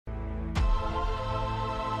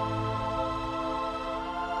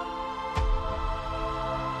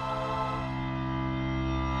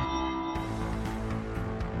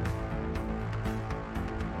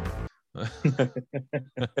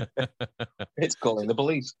It's calling the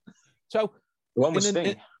police. So, the one with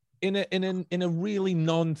Sting. In a really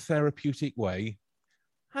non-therapeutic way,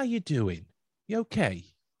 how you doing? You okay?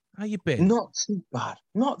 How you been? Not too bad.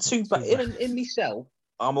 Not too bad. In myself,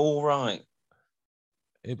 I'm all right.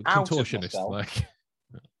 Contortionist, myself, like.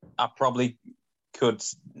 I probably could,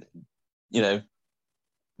 do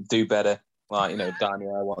better. Like, dye my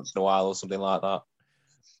hair once in a while or something like that.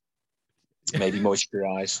 Maybe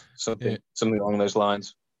moisturize, something along those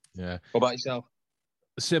lines. Yeah. What about yourself?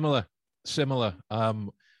 Similar.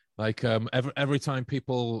 Every time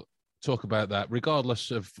people talk about that,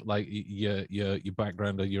 regardless of like your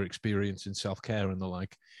background or your experience in self-care and the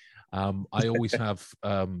like, I always have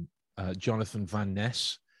Jonathan Van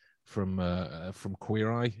Ness from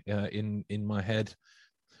Queer Eye in my head,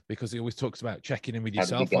 because he always talks about checking in with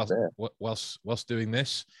yourself whilst doing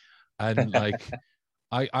this, and like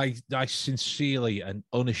I sincerely and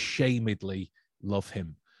unashamedly love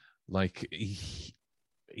him. Like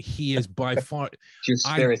he is by far your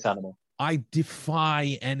spirit animal. I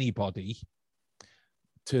defy anybody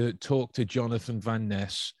to talk to Jonathan Van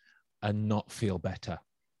Ness and not feel better.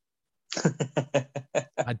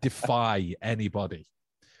 I defy anybody.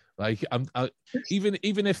 Like even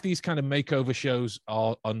if these kind of makeover shows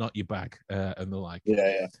are not your bag and the like.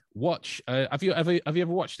 Yeah. Watch. Have you ever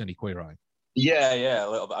watched any Queer Eye? Yeah, a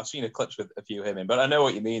little bit. I've seen a clips with a few of him in, but I know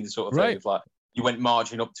what you mean. The sort of thing of like you went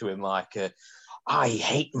marching up to him like, "I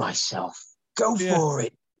hate myself. Go for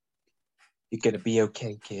it. You're gonna be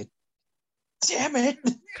okay, kid." Damn it!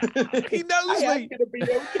 He knows I'm gonna be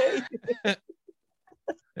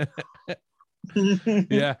okay.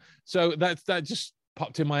 Yeah. So that just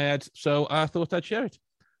popped in my head, so I thought I'd share it.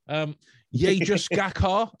 Yejas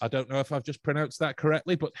Gakar. I don't know if I've just pronounced that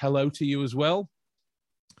correctly, but hello to you as well.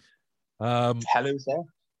 Hello, sir.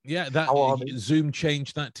 Yeah, that Zoom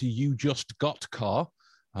changed that to you just got car,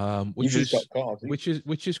 which is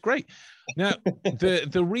great. Now,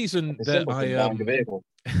 the reason that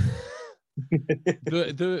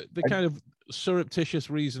the kind of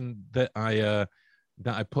surreptitious reason that I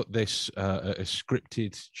put this a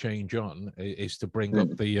scripted change on is to bring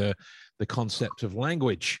up the concept of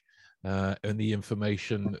language and the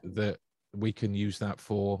information that we can use that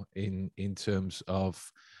for in terms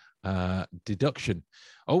of deduction.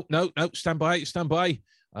 Oh no, stand by.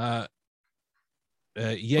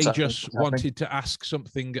 Ye just wanted to ask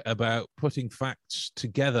something about putting facts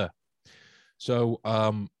together. So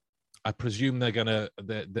I presume they're gonna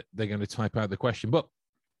type out the question, but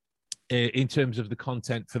in terms of the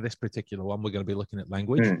content for this particular one, we're going to be looking at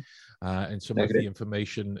language and some of the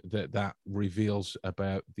information that reveals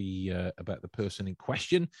about the person in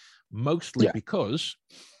question, mostly because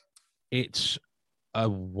it's a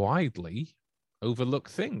widely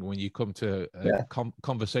overlooked thing when you come to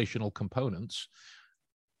conversational components,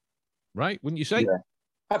 right? Wouldn't you say? Yeah,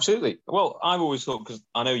 absolutely. Well, I've always thought, because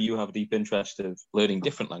I know you have a deep interest of learning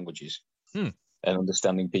different languages and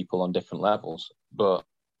understanding people on different levels, but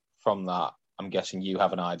from that, I'm guessing you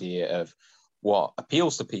have an idea of what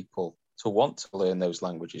appeals to people to want to learn those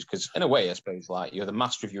languages. Because in a way, I suppose, like, you're the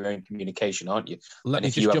master of your own communication, aren't you? Let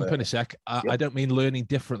me just jump in a sec. I don't mean learning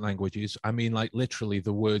different languages. I mean, like, literally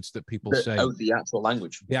the words that people say. Oh, the actual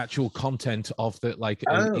language. The actual content of the, like,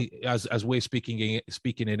 as we're speaking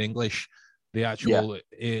in English, the actual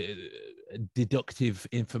deductive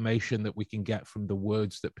information that we can get from the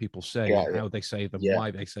words that people say, how they say them,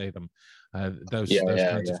 why they say them, those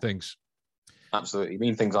kinds of things. Absolutely. You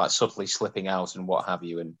mean things like subtly slipping out and what have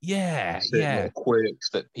you, and little quirks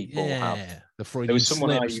that people have. The Freudian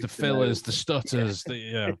slips, the fillers, the stutters.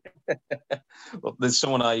 Well, there's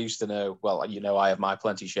someone I used to know. Well, I have my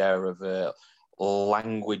plenty share of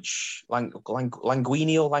linguini.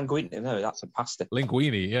 No, that's a pasta.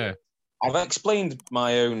 Linguini, yeah. I've explained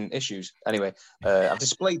my own issues. Anyway, I've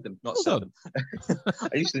displayed them, not said them.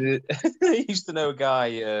 I used to know a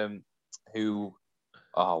guy who.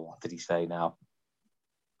 Oh, what did he say now?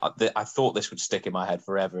 I thought this would stick in my head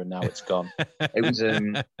forever, and now it's gone. It was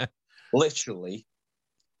literally,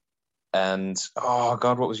 and oh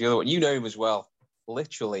God, what was the other one? You know him as well.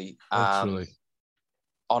 Literally.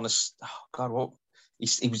 Honest. Oh God, what?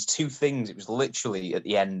 He was two things. It was literally at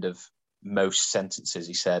the end of most sentences.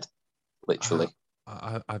 He said, literally.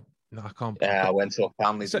 I can't. Yeah, I went to a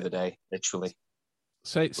family the other day. Literally.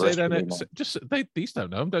 Say their name. Just these don't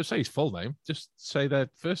know him. Don't say his full name. Just say their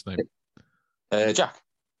first name. Jack.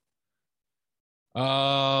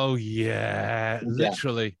 Oh yeah,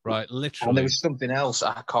 literally, right? Literally. And there was something else.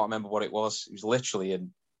 I can't remember what it was. It was literally, and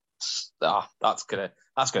That's gonna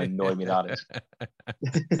annoy me. That is.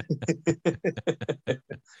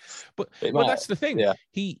 but that's the thing. Yeah.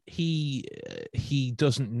 He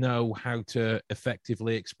doesn't know how to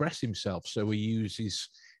effectively express himself, so he uses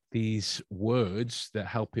these words that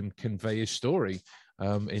help him convey his story.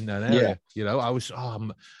 In that area, you know, I was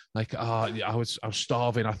starving. I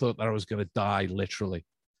thought that I was going to die, literally.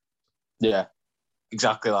 Yeah,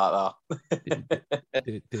 exactly like that.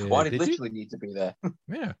 Why did literally need to be there?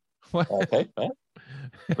 Yeah. Okay. Well,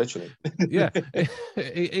 literally. Yeah.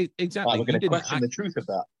 Exactly. We're going to question the truth of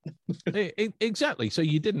that. Exactly. So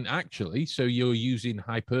you didn't actually. So you're using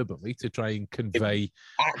hyperbole to try and convey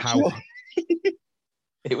how.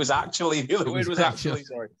 It was actually, the other word was actually,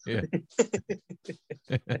 sorry. Yeah.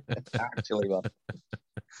 Actually, well.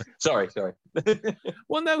 Sorry.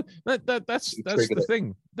 Well, no, that's the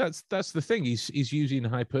thing. That's the thing. He's using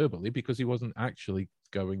hyperbole because he wasn't actually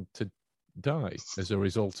going to die as a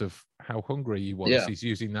result of how hungry he was. Yeah. He's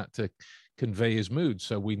using that to convey his mood.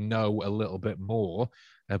 So we know a little bit more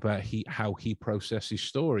about how he processes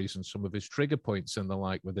stories and some of his trigger points and the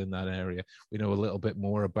like within that area. We know a little bit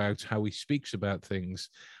more about how he speaks about things,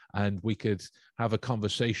 and we could have a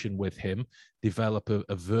conversation with him, develop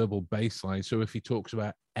a verbal baseline. So if he talks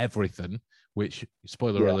about everything, which,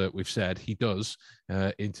 spoiler alert, we've said he does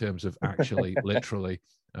in terms of actually, literally,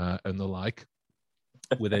 and the like,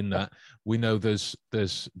 within that, we know there's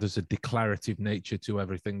a declarative nature to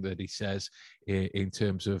everything that he says in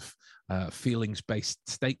terms of feelings-based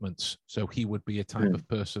statements. So he would be a type of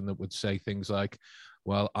person that would say things like,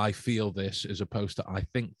 well, I feel this, as opposed to I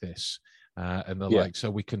think this, and the like. So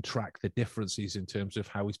we can track the differences in terms of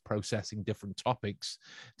how he's processing different topics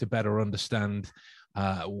to better understand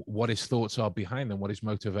what his thoughts are behind them, what his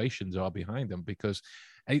motivations are behind them, because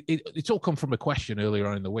it's all come from a question earlier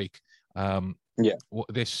on in the week.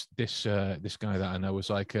 This guy that I know was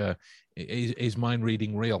like, is mind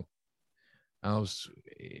reading real?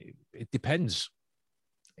 It depends.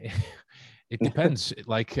 It depends.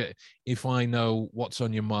 Like, if I know what's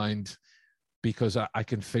on your mind because I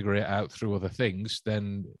can figure it out through other things,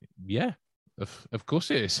 then yeah, of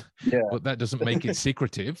course it is. Yeah. But that doesn't make it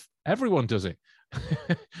secretive. Everyone does it.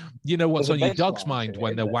 You know what's on your dog's mind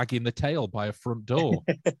when they're wagging the tail by a front door.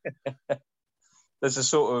 There's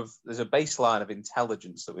a baseline of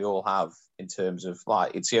intelligence that we all have in terms of,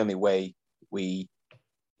 like, it's the only way we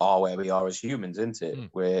are where we are as humans, isn't it?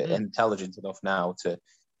 We're intelligent enough now to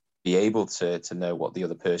be able to know what the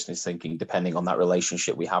other person is thinking, depending on that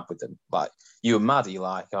relationship we have with them. Like you and Maddie,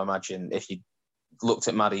 like, I imagine if you looked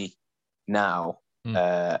at Maddie now,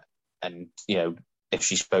 and, you know, if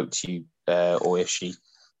she spoke to you, or if she's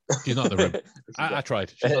not in the room. I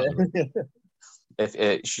tried. She's not in the room.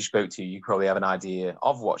 If she spoke to you, you probably have an idea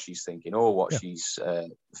of what she's thinking or what she's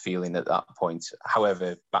feeling at that point.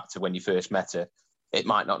 However, back to when you first met her, it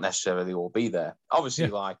might not necessarily all be there. Obviously,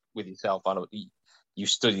 like with yourself, I know you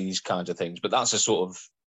study these kinds of things, but that's a sort of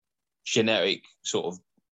generic sort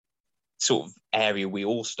of area we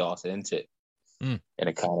all started, isn't it? In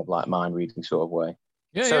a kind of like mind reading sort of way.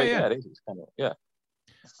 Yeah, so, it is. It's kind of,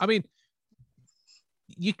 I mean,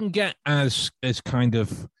 you can get as kind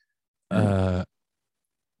of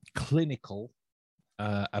clinical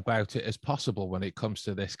about it as possible when it comes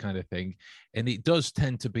to this kind of thing, and it does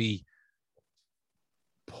tend to be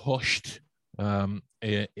pushed, at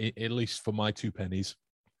least for my two pennies,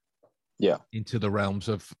 into the realms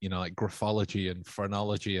of, you know, like graphology and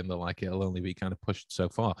phrenology and the like. It'll only be kind of pushed so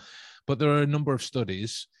far, but there are a number of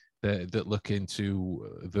studies that look into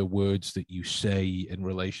the words that you say in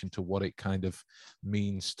relation to what it kind of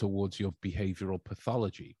means towards your behavioral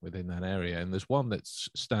pathology within that area. And there's one that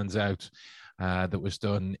stands out that was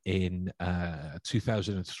done in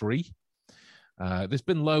 2003. There's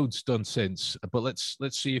been loads done since, but let's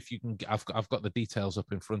see if you can. I've got the details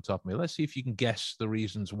up in front of me. Let's see if you can guess the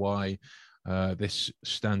reasons why this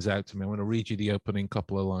stands out to me. I want to read you the opening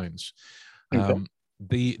couple of lines. Okay.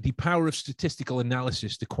 The power of statistical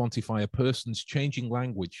analysis to quantify a person's changing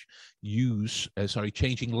language use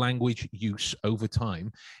over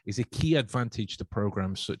time is a key advantage to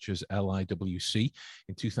programs such as LIWC.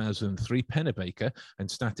 In 2003, Pennebaker and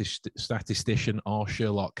statistician R.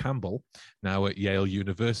 Sherlock Campbell, now at Yale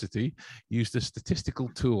University, used a statistical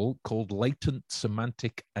tool called latent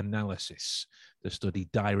semantic analysis to study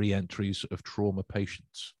diary entries of trauma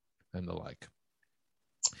patients and the like.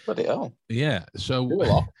 Bloody hell. Yeah. So,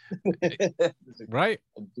 right?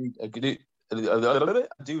 A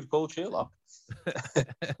dude called Sherlock.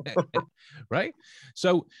 Right.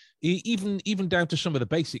 So even down to some of the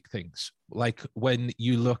basic things, like when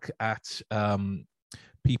you look at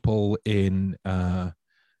people in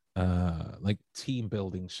like team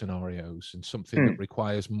building scenarios and something that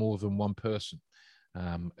requires more than one person,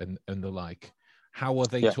 and the like. How are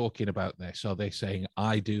they talking about this? Are they saying,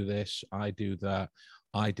 I do this, I do that,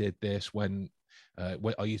 I did this? When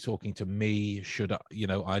are you talking to me? Should I,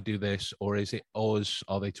 I do this? Or is it us?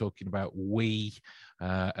 Are they talking about we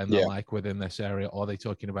and the like within this area? Are they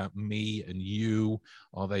talking about me and you?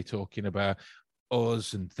 Are they talking about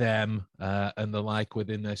us and them and the like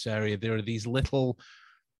within this area? There are these little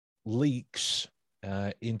leaks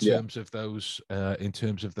in terms of those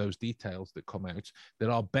details that come out that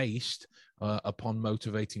are based upon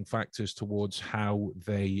motivating factors towards how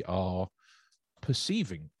they are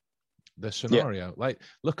perceiving the scenario. Like,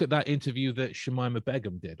 look at that interview that Shamima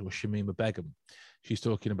Begum. She's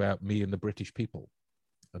talking about me and the British people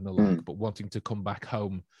and the like, but wanting to come back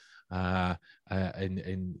home and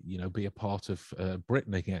be a part of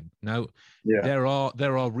Britain again. Now, there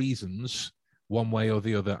are reasons, one way or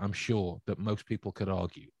the other, I'm sure, that most people could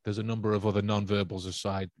argue. There's a number of other non-verbals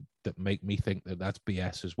aside that make me think that that's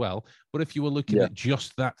BS as well. But if you were looking at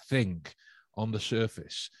just that thing on the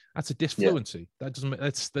surface, that's a disfluency. That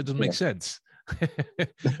doesn't make sense.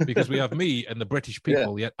 Because we have me and the British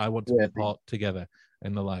people, yet I want to be apart together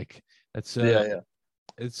and the like. It's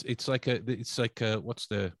like a what's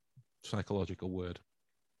the psychological word?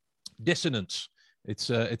 Dissonance. It's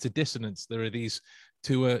a dissonance. There are these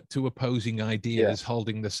two opposing ideas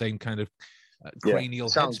holding the same kind of cranial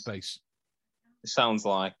headspace. It sounds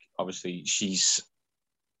like, obviously, she's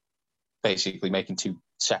basically making two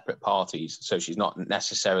separate parties, so she's not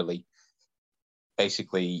necessarily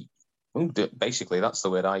basically that's the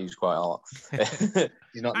word I use quite a lot.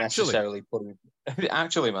 She's not necessarily putting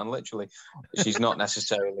actually, man, literally, she's not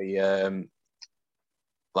necessarily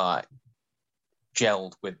like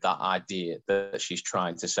gelled with that idea that she's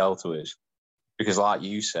trying to sell to us. Because like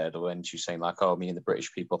you said, when she's saying like, oh, me and the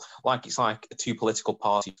British people, like it's like two political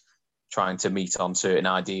parties trying to meet on certain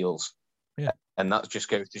ideals. Yeah. And that just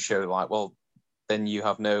goes to show like, well, then you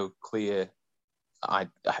have no clear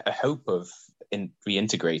hope of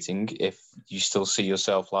reintegrating if you still see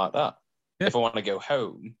yourself like that. Yeah. If I want to go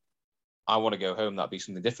home, that'd be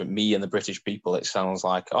something different. Me and the British people, it sounds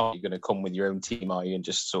like, oh, you're going to come with your own team, are you? And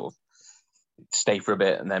just sort of stay for a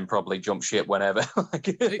bit and then probably jump ship whenever.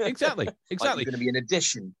 Exactly. Like you're going to be an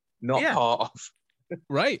addition, not part of.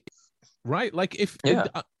 Right. Like if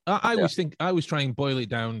I always think, I always try and boil it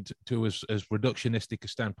down to as reductionistic a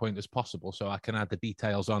standpoint as possible, so I can add the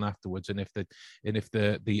details on afterwards. And if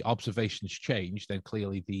the observations change, then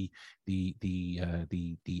clearly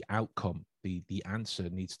the outcome, the answer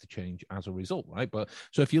needs to change as a result, right? But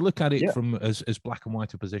so if you look at it from as black and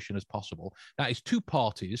white a position as possible, that is two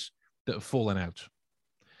parties that have fallen out,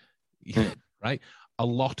 right? A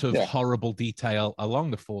lot of horrible detail along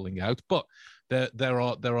the falling out, but there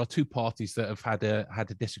are two parties that have had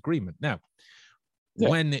a disagreement. Now,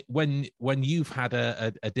 when you've had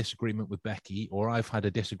a disagreement with Becky, or I've had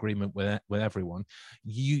a disagreement with everyone,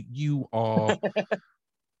 you are.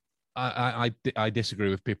 I disagree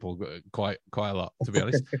with people quite a lot, to be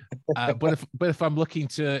honest. But if I'm looking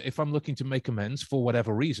to make amends for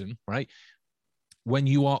whatever reason, right? When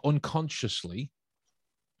you are unconsciously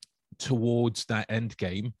towards that end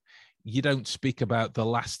game, you don't speak about the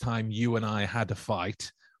last time you and I had a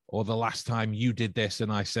fight, or the last time you did this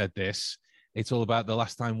and I said this. It's all about the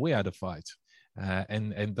last time we had a fight,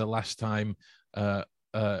 and the last time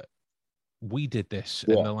we did this,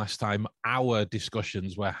 and the last time our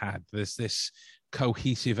discussions were had. There's this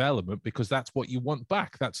cohesive element, because that's what you want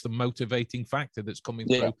back. That's the motivating factor that's coming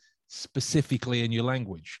through specifically in your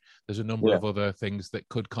language. There's a number of other things that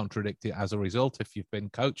could contradict it as a result if you've been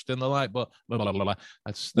coached and the like, but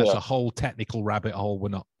that's a whole technical rabbit hole we're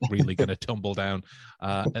not really going to tumble down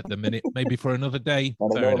at the minute. Maybe for another day.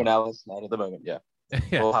 Not at the moment, Alice. Not at the moment.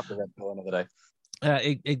 We'll have to rent for another day.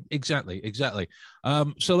 Exactly.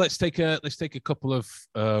 So let's take a couple of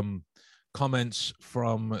comments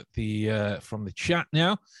from the chat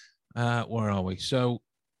now. Where are we? So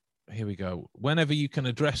here we go. Whenever you can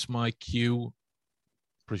address my cue,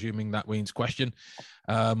 presuming that means question,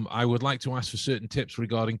 I would like to ask for certain tips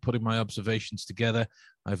regarding putting my observations together.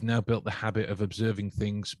 I've now built the habit of observing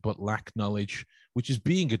things but lack knowledge, which is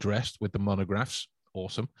being addressed with the monographs.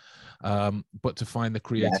 Awesome. But to find the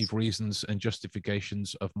creative reasons and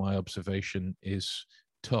justifications of my observation is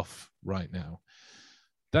tough right now.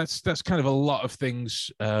 That's kind of a lot of things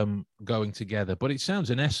going together, but it sounds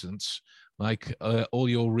in essence like all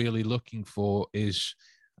you're really looking for is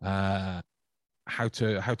how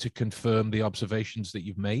to confirm the observations that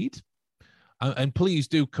you've made. And please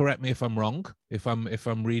do correct me if I'm wrong, if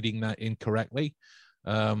I'm reading that incorrectly.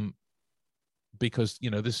 because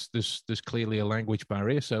there's clearly a language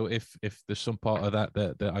barrier. So if there's some part of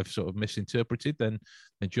that I've sort of misinterpreted, then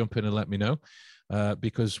jump in and let me know.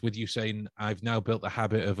 Because with you saying I've now built a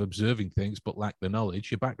habit of observing things but lack the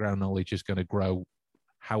knowledge, your background knowledge is going to grow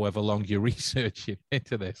however long you're researching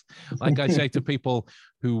into this. Like I say to people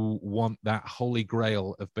who want that holy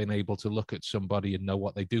grail of being able to look at somebody and know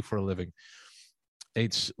what they do for a living,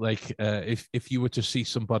 it's like if you were to see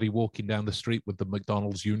somebody walking down the street with the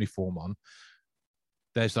McDonald's uniform on,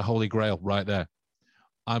 there's the holy grail right there.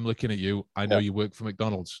 I'm looking at you. I know you work for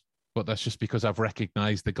McDonald's, but that's just because I've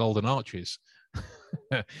recognized the golden arches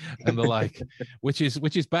and the like, which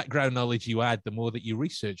is background knowledge you add the more that you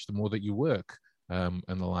research, the more that you work, and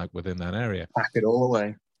the like within that area. Pack it all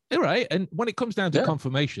away. All right. And when it comes down to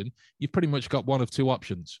confirmation, you've pretty much got one of two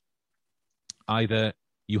options. Either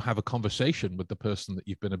you have a conversation with the person that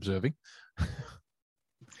you've been observing.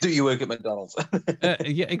 Do you work at McDonald's?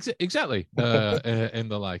 Yeah, exactly.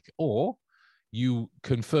 And the like, or you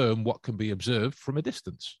confirm what can be observed from a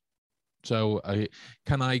distance. So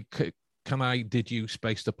can I deduce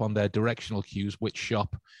based upon their directional cues which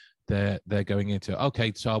shop they're going into?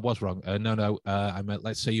 Okay, so I was wrong. No. I meant,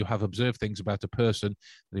 let's say you have observed things about a person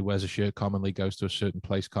that he wears a shirt commonly, goes to a certain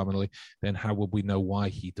place commonly. Then how would we know why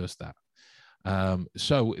he does that?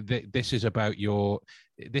 So this is about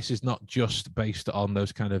this is not just based on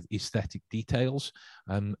those kind of aesthetic details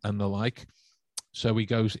and the like. So he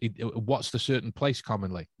goes, what's the certain place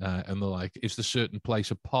commonly? And the like, is the certain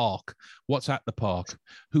place a park? What's at the park?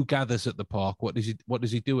 Who gathers at the park? What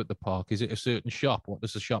does he do at the park? Is it a certain shop? What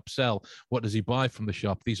does the shop sell? What does he buy from the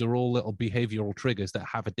shop? These are all little behavioral triggers that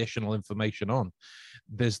have additional information on.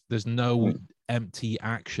 There's no empty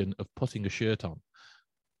action of putting a shirt on.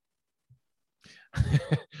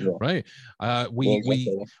 Right.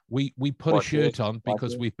 We put a shirt on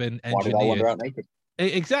because we've been engineered. Why did I wander out naked?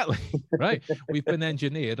 Exactly. Right. We've been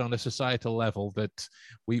engineered on a societal level that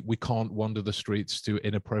we can't wander the streets to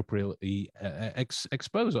inappropriately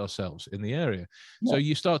expose ourselves in the area. So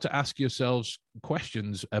you start to ask yourselves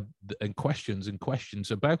questions and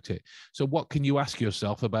questions about it. So what can you ask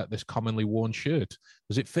yourself about this commonly worn shirt?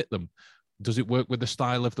 Does it fit them? Does it work with the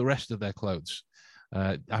style of the rest of their clothes?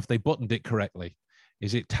 Have they buttoned it correctly?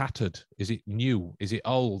 Is it tattered? Is it new? Is it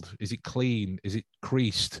old? Is it clean? Is it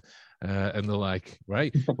creased? And the like,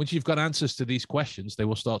 right? Once you've got answers to these questions, they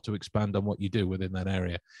will start to expand on what you do within that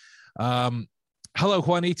area. Hello,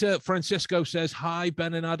 Juanita. Francisco says, hi,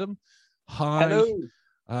 Ben and Adam. Hi. Hello.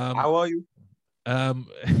 How are you?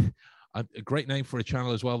 A great name for a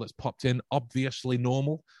channel as well that's popped in. Obviously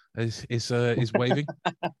Normal is waving.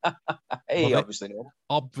 Hey, obviously normal.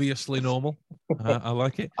 Obviously normal. I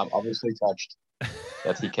like it. I'm obviously touched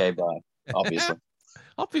that he came by. Obviously.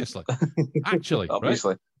 Obviously. Actually.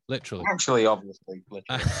 Obviously. Right? Literally. Actually, obviously.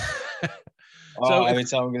 Literally. So every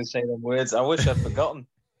time I'm going to say them words, I wish I'd forgotten.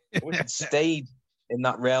 I wish I'd stayed in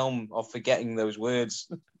that realm of forgetting those words.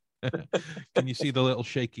 Can you see the little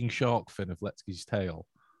shaking shark fin of Letsky's tail?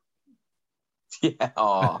 Yeah.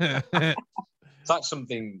 Oh. It's like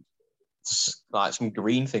something, like some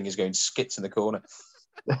green thing is going skits in the corner.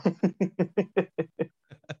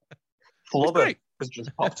 Flubber has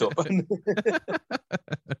just popped up.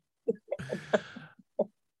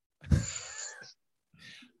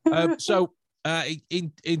 So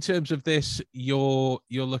in terms of this, you're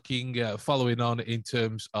looking following on in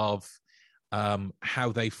terms of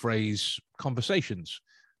how they phrase conversations.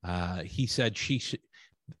 He said, she.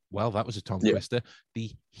 Well, that was a tongue twister.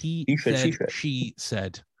 The he said, she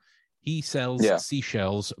said. He sells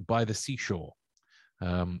seashells by the seashore.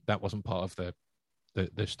 That wasn't part of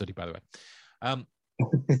the study, by the way.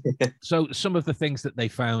 So some of the things that they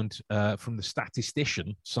found from the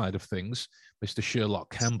statistician side of things, Mr. Sherlock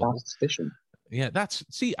Campbell. Statistician. Yeah,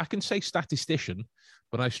 I can say statistician,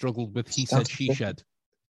 but I struggled with he said, she said.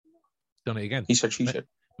 Done it again. He said, she said.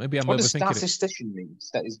 Maybe I'm what overthinking does statistician mean?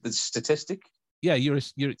 That is the statistic? Yeah, you're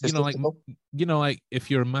like if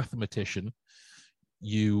you're a mathematician,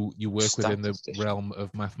 you work within the realm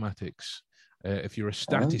of mathematics. If you're a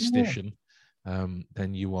statistician,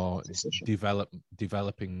 then you are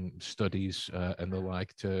developing studies and the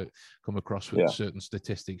like to come across with certain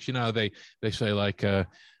statistics. You know, they say like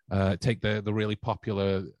take the really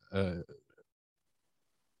popular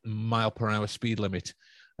mile per hour speed limit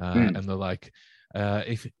and the like.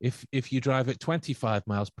 If you drive at 25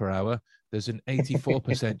 miles per hour, there's an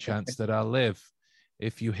 84% chance that I'll live.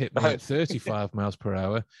 If you hit me at 35 miles per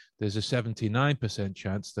hour, there's a 79%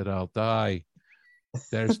 chance that I'll die.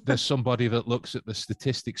 There's somebody that looks at the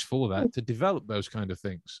statistics for that to develop those kind of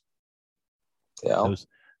things. Yeah.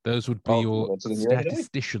 Those would be your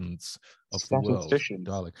statisticians of the world,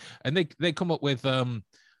 darling. And they come up with well,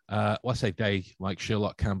 I say they, like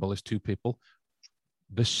Sherlock Campbell is two people.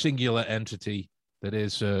 The singular entity that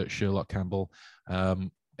is Sherlock Campbell.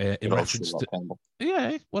 In reference to Campbell.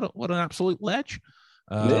 Yeah, what an absolute ledge.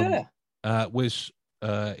 Was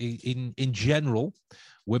in general,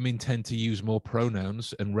 women tend to use more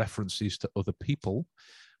pronouns and references to other people,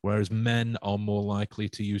 whereas men are more likely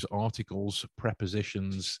to use articles,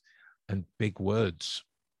 prepositions, and big words.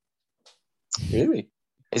 Really?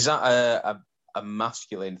 Is that a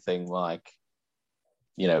masculine thing? Like,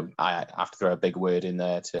 you know, I have to throw a big word in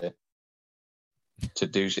there to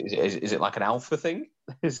do. Is it like an alpha thing?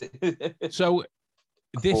 So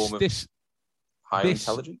this higher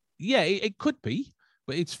intelligence? Yeah, it could be,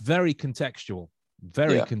 but it's very contextual,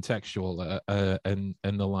 contextual, and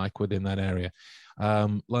the like within that area.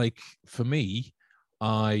 Like for me,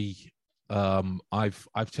 I've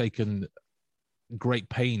taken great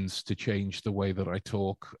pains to change the way that I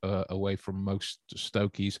talk away from most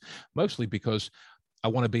Stokies, mostly because I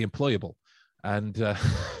want to be employable, and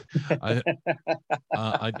I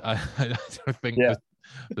don't think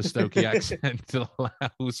the Stokey accent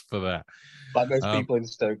allows for that. Like most people in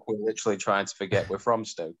Stoke, we're literally trying to forget we're from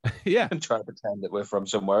Stoke. Yeah. And try to pretend that we're from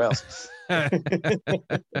somewhere else.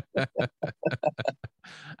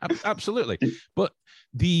 Absolutely. But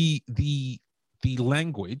the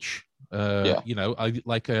language, you know,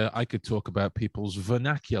 I could talk about people's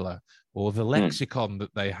vernacular or the lexicon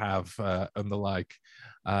that they have and the like.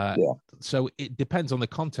 So it depends on the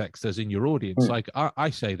context, as in your audience. Like I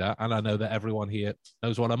say that, and I know that everyone here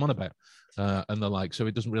knows what I'm on about and the like. So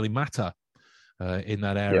it doesn't really matter in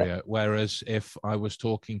that area. Whereas if I was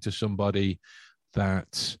talking to somebody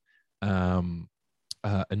that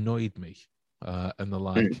annoyed me and the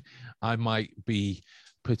like, I might be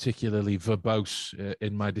particularly verbose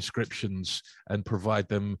in my descriptions and provide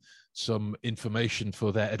them some information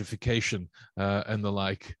for their edification and the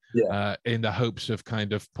like, in the hopes of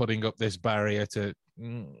kind of putting up this barrier to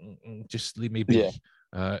just leave me be.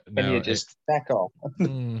 Can you just back off?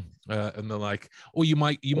 And the like, or you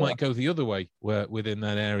might go the other way, where within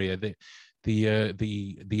that area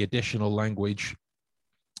the additional language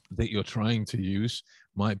that you're trying to use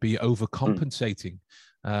might be overcompensating,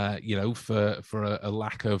 you know, for a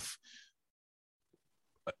lack of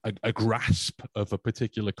a grasp of a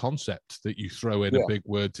particular concept that you throw in a big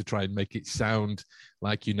word to try and make it sound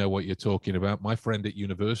like you know what you're talking about. My friend at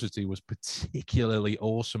university was particularly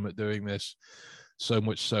awesome at doing this, so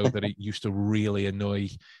much so that it used to really annoy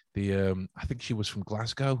the I think she was from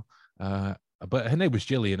Glasgow, but her name was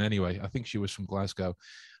Gillian anyway. I think she was from Glasgow,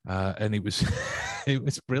 and it was it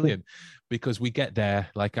was brilliant because we get there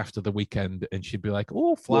like after the weekend and she'd be like,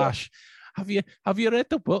 "Oh, Flash, have you read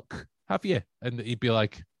the book? Have you?" And he'd be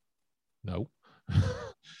like, "No."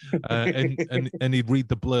 and he'd read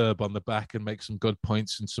the blurb on the back and make some good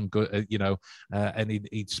points and some good, you know, and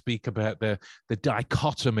he'd speak about the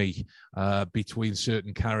dichotomy between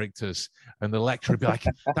certain characters, and the lecturer would be like,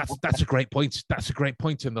 "That's a great point. That's a great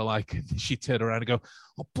point." And the like, she'd turn around and go,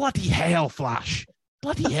 "Oh, bloody hell, Flash,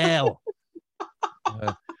 bloody hell,"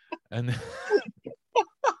 and.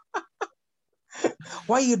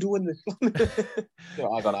 Why are you doing this?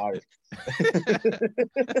 No, I got Irish.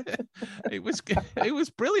 It was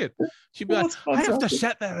brilliant. She'd be like, "I have to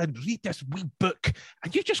sit there and read this wee book,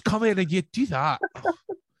 and you just come in and you do that."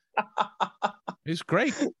 It was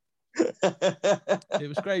great. It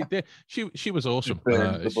was great. She was awesome.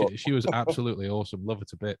 She was absolutely awesome. Love her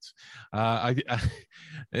to bits.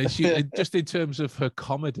 She just in terms of her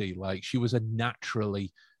comedy, like she was a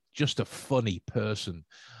naturally just a funny person.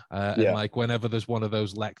 And like whenever there's one of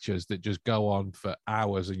those lectures that just go on for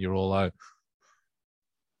hours and you're all out.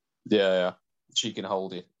 Yeah. She can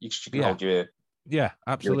hold it. She can hold you. Yeah,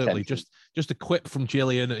 absolutely. Just a quip from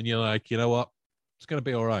Gillian and you're like, you know what? It's going to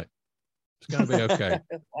be all right. It's going to be okay.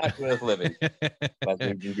 Life worth living.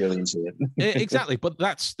 Exactly. But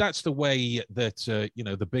that's the way that, you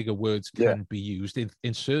know, the bigger words can be used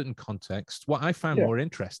in certain contexts. What I found more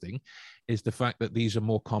interesting is the fact that these are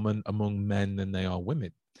more common among men than they are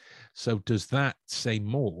women. So does that say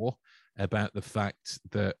more about the fact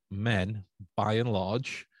that men, by and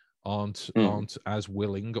large, aren't as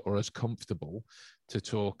willing or as comfortable to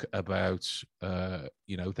talk about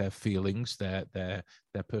you know, their feelings, their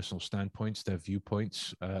personal standpoints, their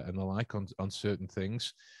viewpoints, and the like on certain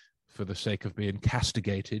things, for the sake of being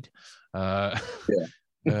castigated over,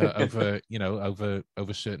 you know,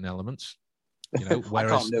 over certain elements, you know?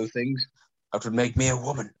 Whereas I can't know things that would make me a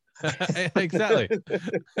woman. Exactly.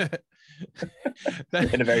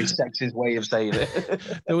 In a very sexist way of saying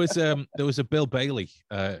it. There was a Bill Bailey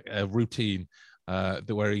a routine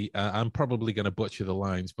where he I'm probably going to butcher the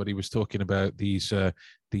lines, but he was talking about this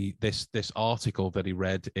article that he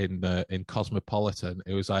read in Cosmopolitan.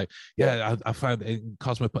 It was like, I found it in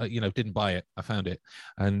Cosmopolitan, didn't buy it, I found it,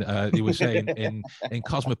 and he was saying in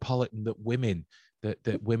Cosmopolitan that women.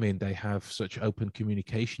 That women, they have such open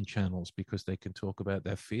communication channels because they can talk about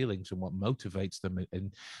their feelings and what motivates them,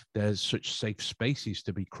 and there's such safe spaces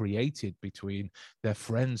to be created between their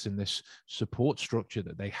friends and this support structure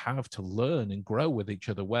that they have to learn and grow with each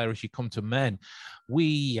other. Whereas you come to men,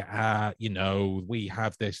 we have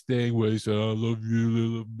this thing where it's, I love you,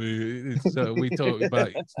 love me. So we talk about,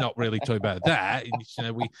 it's not really talking about that.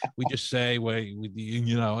 We just say,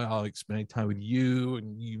 I'll spend time with you,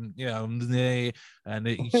 and and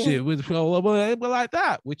it was we're like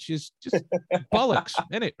that, which is just bollocks,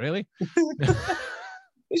 isn't it, really?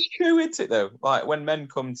 It's true, isn't it, though? Like, when men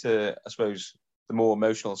come to, I suppose, the more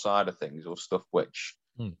emotional side of things, or stuff which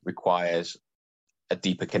requires a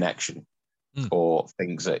deeper connection, or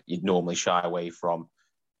things that you'd normally shy away from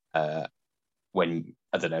when,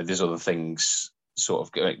 I don't know, there's other things sort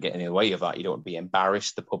of getting in the way of that. You don't want to be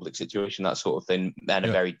embarrassed, the public situation, that sort of thing. Men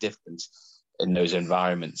are very different in those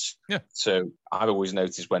environments. So I've always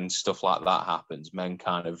noticed when stuff like that happens, men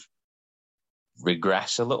kind of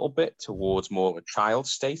regress a little bit towards more of a child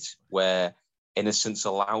state where innocence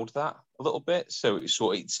allowed that a little bit. So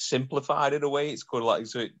it's simplified in a way. It's kind of like,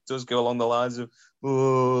 so it does go along the lines of,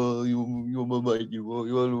 oh, you're my mate, you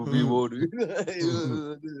love you,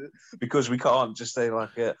 because we can't just say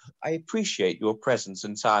like, I appreciate your presence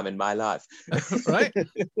and time in my life, right?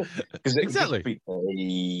 Because exactly,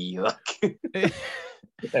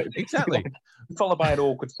 exactly, followed by an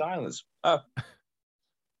awkward silence. Oh.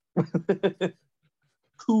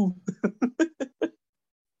 Cool.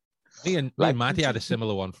 Me and Maddie had a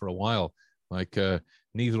similar one for a while. Like,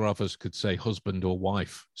 neither of us could say husband or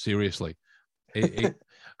wife. Seriously,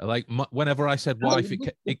 whenever I said wife,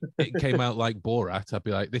 it came out like Borat. I'd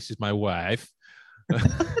be like, "This is my wife."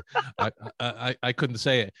 I couldn't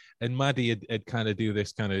say it, and Maddie had kind of do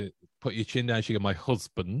this kind of put your chin down. She go, "My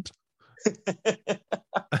husband,"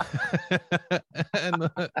 and,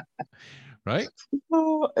 right?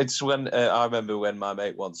 It's when I remember when my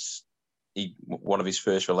mate once, one of his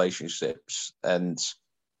first relationships, and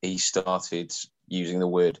he started using the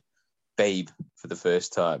word babe for the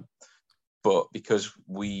first time. But because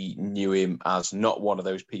we knew him as not one of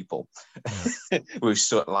those people, we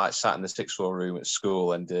sort of like sat in the sixth floor room at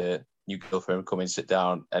school, and new girlfriend would come and sit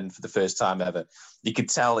down, and for the first time ever, you could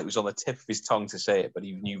tell it was on the tip of his tongue to say it, but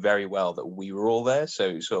he knew very well that we were all there. So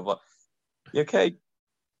it was sort of like, "You okay,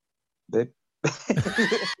 babe?"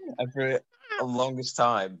 And for the longest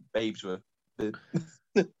time, babes were bib.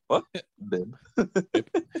 What? Bib. Bib.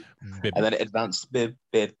 And then it advanced bib,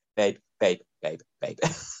 babe.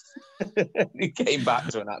 It came back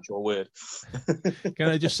to an actual word. Can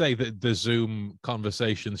I just say that the Zoom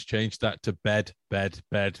conversations changed that to bed. Bed.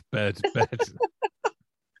 That's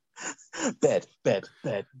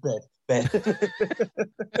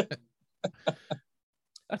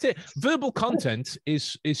it. Verbal content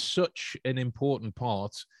is such an important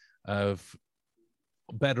part of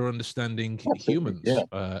better understanding humans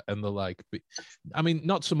and the like. I mean,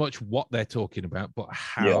 not so much what they're talking about, but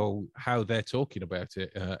how they're talking about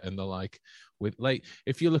it and the like. With like,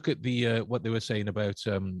 if you look at the what they were saying about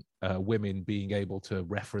women being able to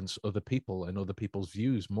reference other people and other people's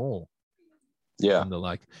views more, and the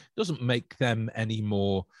like, doesn't make them any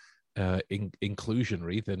more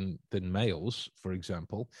inclusionary than males, for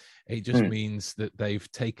example. It just means that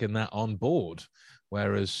they've taken that on board.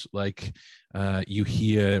 Whereas, like, you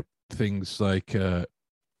hear things like, you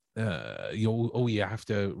have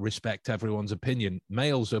to respect everyone's opinion.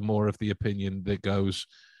 Males are more of the opinion that goes,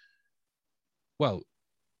 well,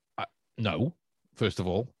 no, first of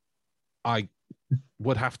all, I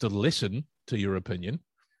would have to listen to your opinion.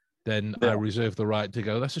 Then I reserve the right to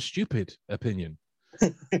go, that's a stupid opinion.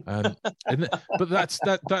 But that's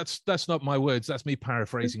not my words. That's me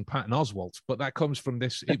paraphrasing Patton Oswalt. But that comes from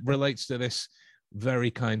this. It relates to this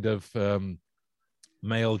very kind of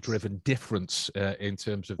male-driven difference in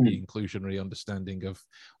terms of the inclusionary understanding of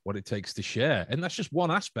what it takes to share, and that's just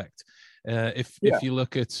one aspect. If you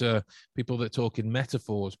look at people that talk in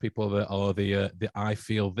metaphors, people that are the I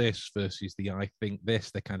feel this versus the I think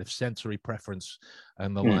this, the kind of sensory preference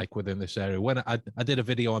and the like within this area. When I did a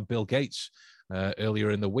video on Bill Gates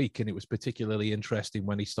earlier in the week, and it was particularly interesting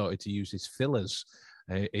when he started to use his fillers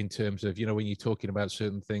in terms of, when you're talking about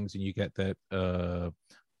certain things and you get that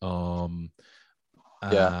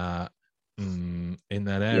in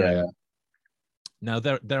that area. Now,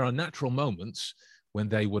 there are natural moments when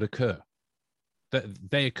they would occur.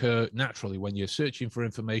 They occur naturally when you're searching for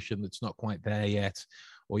information that's not quite there yet,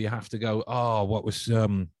 or you have to go, oh, what was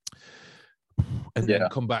and then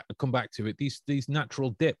come back to it. These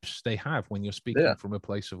natural dips they have when you're speaking from a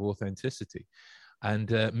place of authenticity.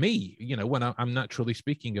 And me, when I'm naturally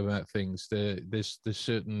speaking about things, there's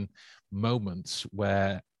certain moments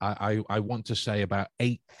where I want to say about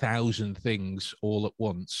 8,000 things all at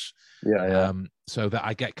once. So that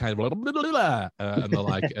I get kind of and the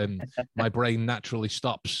like, and my brain naturally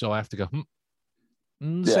stops. So I have to go,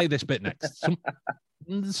 say this bit next.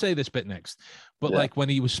 Say this bit next. But like when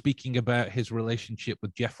he was speaking about his relationship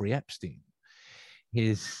with Jeffrey Epstein,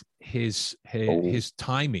 his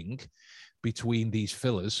timing between these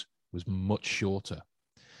fillers was much shorter.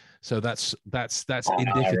 So that's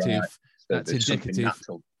indicative. Right. That's indicative.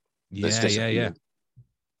 Yeah.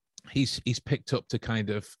 He's picked up to kind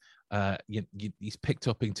of he's picked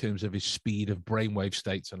up in terms of his speed of brainwave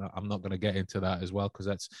states, and I'm not going to get into that as well because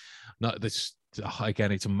that's not this.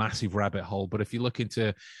 Again, it's a massive rabbit hole. But if you look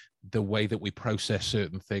into the way that we process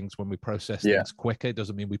certain things, when we process things quicker, it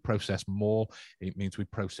doesn't mean we process more. It means we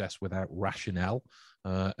process without rationale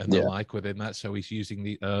and the like within that. So he's using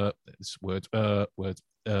the words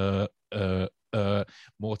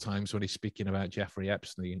more times when he's speaking about Jeffrey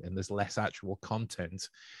Epstein, and there's less actual content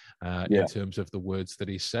in terms of the words that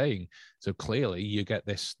he's saying. So clearly you get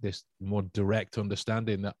this more direct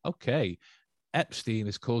understanding that, okay, Epstein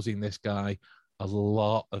is causing this guy a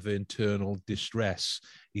lot of internal distress.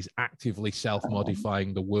 He's actively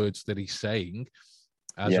self-modifying the words that he's saying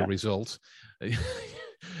as a result. And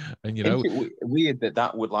it's weird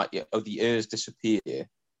that would the ears disappear.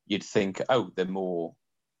 You'd think, they're more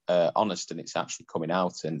honest, and it's actually coming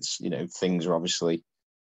out, and things are obviously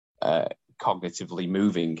cognitively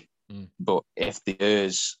moving. But if the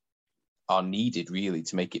ears are needed really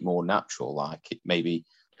to make it more natural, like it maybe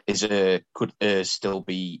could ears still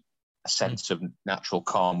be a sense of natural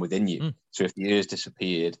calm within you? So if the ears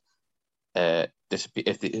disappeared, if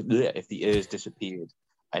the ears disappeared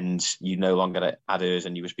and you no longer had ears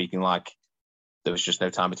and you were speaking like there was just no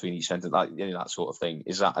time between each sentence, like that sort of thing,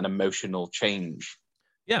 is that an emotional change?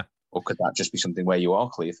 Yeah. Or could that just be something where you are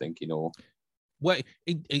clear thinking? Or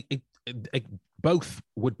it both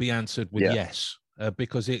would be answered with yes,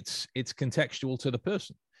 because it's contextual to the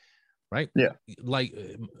person, right? Yeah. Like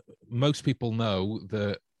most people know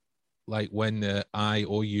that, like when I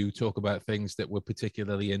or you talk about things that we're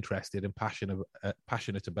particularly interested and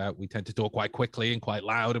passionate about, we tend to talk quite quickly and quite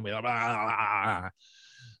loud, and we're like, ah.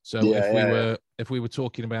 So if we were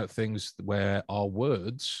talking about things where our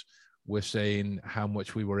words were saying how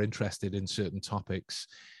much we were interested in certain topics,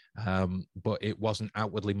 but it wasn't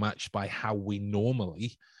outwardly matched by how we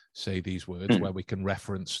normally say these words, where we can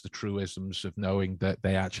reference the truisms of knowing that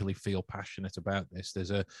they actually feel passionate about this.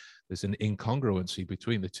 There's an incongruency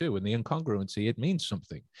between the two, and the incongruency, it means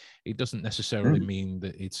something. It doesn't necessarily mean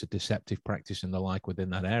that it's a deceptive practice and the like within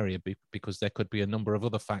that area, because there could be a number of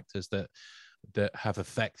other factors that have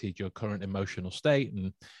affected your current emotional state.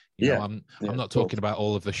 And I'm not talking about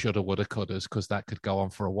all of the shoulda, woulda, couldas, because that could go on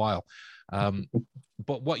for a while.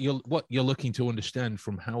 But what you're looking to understand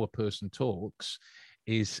from how a person talks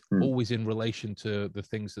is always in relation to the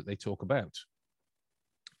things that they talk about.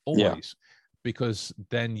 Always. Because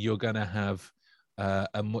then you're going to have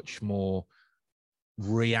a much more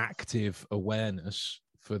reactive awareness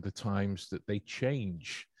for the times that they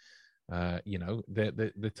change.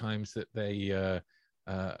 The times that they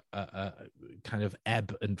kind of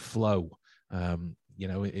ebb and flow.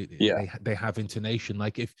 They have intonation.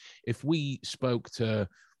 Like if we spoke to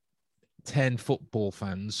 10 football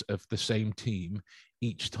fans of the same team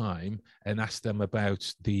each time and asked them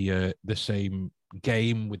about the same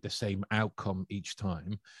game with the same outcome each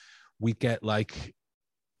time, we get, like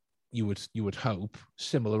you would hope,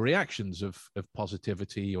 similar reactions of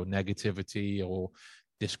positivity or negativity or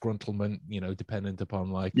disgruntlement, dependent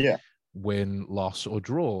upon win, loss, or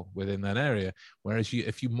draw within that area. Whereas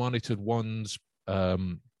if you monitored one's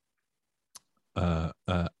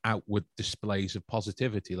outward displays of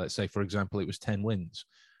positivity, let's say, for example, it was 10 wins.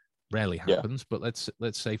 Rarely happens, but let's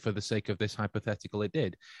say for the sake of this hypothetical, it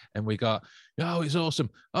did. And we got, oh, it's awesome.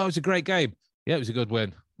 Oh, it's a great game. Yeah, it was a good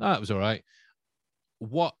win. Oh, it was all right.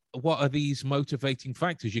 What are these motivating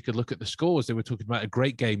factors? You could look at the scores. They were talking about a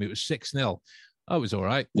great game. It was 6-0. oh, it was all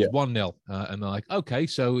right. It was 1-0. And they're like, okay,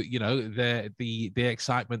 so, you know, the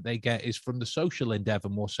excitement they get is from the social endeavor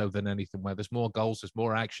more so than anything, where there's more goals, there's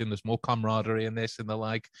more action, there's more camaraderie in this and the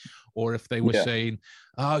like. Or if they were saying,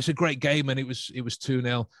 oh, it's a great game and it was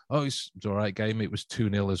 2-0. Oh, it's all right game. It was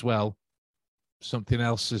 2-0 as well. Something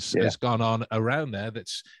else has gone on around there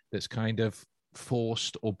that's kind of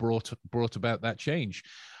forced or brought about that change.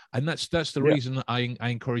 And that's the reason I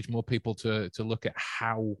encourage more people to look at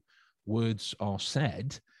how words are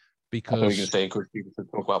said, because I thought you were going to say encourage people to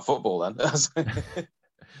talk about football then.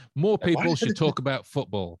 More people should talk about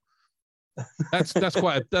football. That's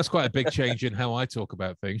quite a big change in how I talk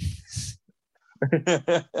about things.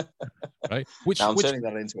 Right? Now I'm turning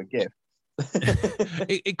that into a gift.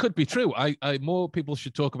 It could be true. I more people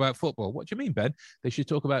should talk about football. What do you mean, Ben? They should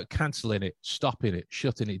talk about cancelling it, stopping it,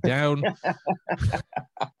 shutting it down.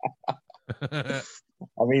 I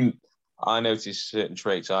mean, I notice certain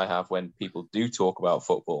traits I have when people do talk about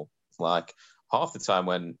football. Like half the time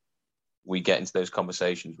when we get into those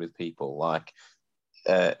conversations with people, like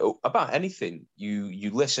about anything,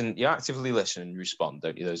 you listen, you actively listen and respond,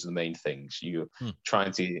 don't you? Those are the main things. You're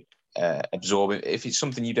trying to absorb it. If it's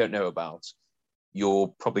something you don't know about,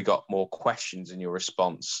 you've probably got more questions in your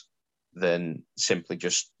response than simply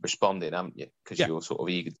just responding, haven't you? Because you're sort of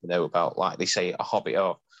eager to know about, like they say, a hobby.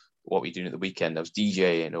 Oh, what were you doing at the weekend? I was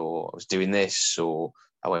DJing, or I was doing this, or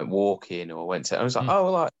I went walking, or I went to. I was like,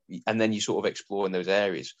 oh, well, and then you sort of explore in those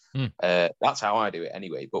areas. That's how I do it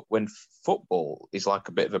anyway. But when football is like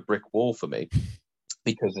a bit of a brick wall for me,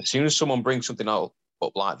 because as soon as someone brings something up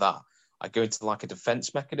like that, I go into like a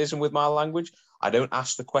defense mechanism with my language. I don't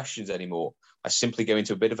ask the questions anymore. I simply go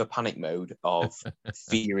into a bit of a panic mode of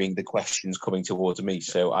fearing the questions coming towards me.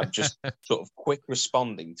 So I'm just sort of quick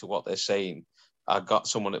responding to what they're saying. I got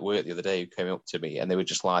someone at work the other day who came up to me and they were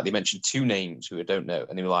just like, they mentioned two names who I don't know.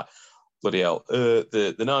 And they were like, bloody hell, the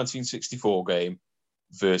 1964 game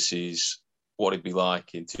versus what it'd be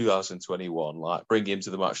like in 2021. Like, bring him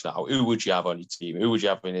to the match now. Who would you have on your team? Who would you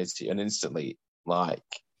have in your team? And instantly, like,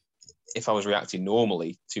 if I was reacting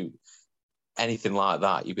normally to anything like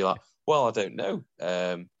that, you'd be like, well, I don't know.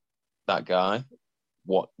 That guy,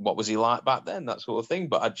 what was he like back then? That sort of thing.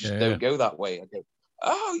 But I just don't go that way. I go,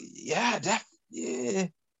 oh, yeah, yeah.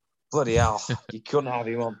 Bloody hell. You couldn't have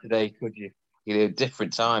him on today, could you? You know,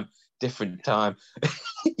 different time. What's that?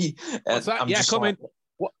 Yeah, come in.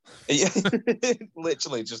 What?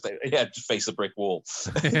 Literally, just face the brick wall.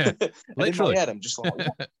 Literally. In my head, I'm just like,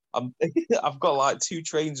 I've got like two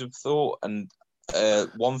trains of thought, and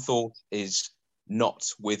one thought is not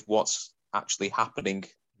with what's actually happening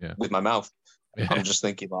with my mouth. I'm just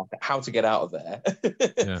thinking like how to get out of there,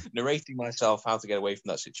 narrating myself how to get away from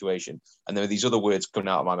that situation. And there are these other words coming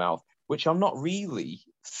out of my mouth, which I'm not really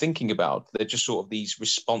thinking about. They're just sort of these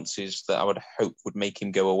responses that I would hope would make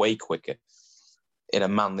him go away quicker in a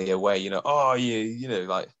manlier way. You know, oh, yeah, you know,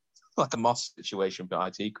 like a Moss situation for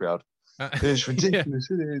IT crowd. It's ridiculous,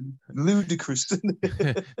 ludicrous.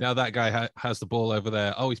 Now that guy has the ball over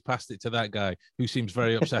there. Oh, he's passed it to that guy who seems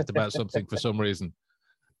very upset about something for some reason.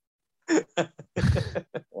 That's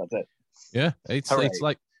it. Yeah, it's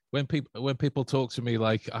like when people talk to me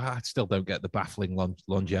like, I still don't get the baffling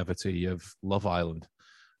longevity of Love Island,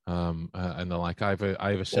 and they're like, I have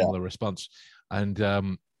a similar response, and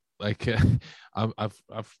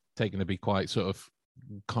I've taken to be quite sort of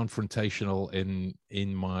confrontational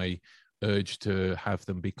in my urge to have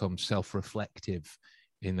them become self-reflective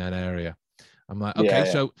in that area. I'm like,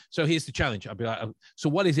 okay, so here's the challenge. I'll be like, so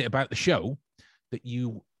what is it about the show that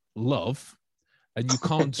you love and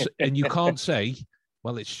you can't say,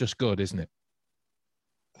 well, it's just good, isn't it?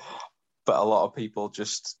 But a lot of people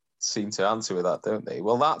just seem to answer with that, don't they?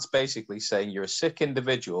 Well, that's basically saying you're a sick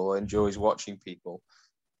individual who enjoys watching people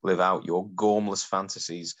live out your gormless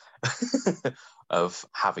fantasies of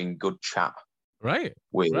having good chat. Right.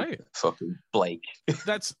 With fucking Blake.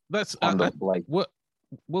 That's Blake.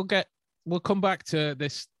 We'll come back to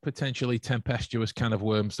this potentially tempestuous can of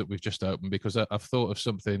worms that we've just opened, because I've thought of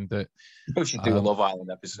something that we should do a Love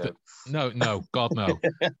Island episode. No, God no.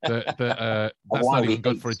 That's not even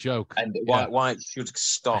good for a joke. And why it should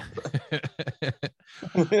stop.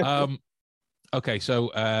 Okay,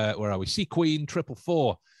 so where are we? Sea Queen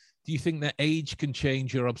 444. Do you think that age can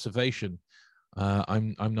change your observation?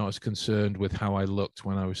 I'm not as concerned with how I looked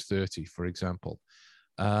when I was 30, for example.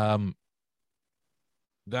 That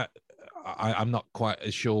I'm not quite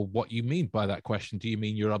as sure what you mean by that question. Do you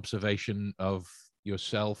mean your observation of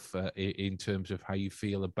yourself in terms of how you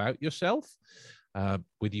feel about yourself?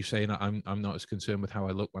 With you saying I'm not as concerned with how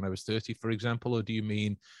I look when I was 30, for example, or do you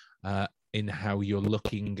mean in how you're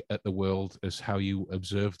looking at the world as how you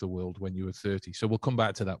observe the world when you were 30. So we'll come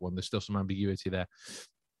back to that one. There's still some ambiguity there.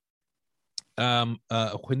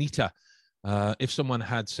 Juanita, if someone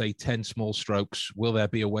had, say, 10 small strokes, will there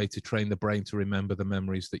be a way to train the brain to remember the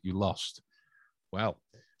memories that you lost? Well,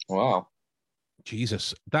 wow,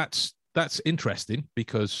 Jesus, that's interesting,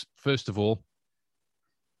 because first of all,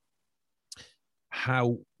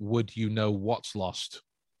 how would you know what's lost?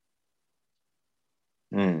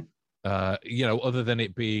 Other than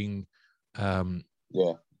it being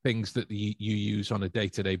things that you use on a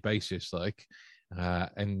day-to-day basis, like,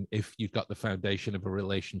 and if you've got the foundation of a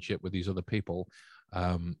relationship with these other people,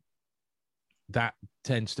 that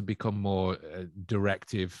tends to become more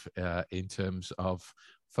directive in terms of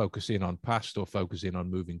focusing on past or focusing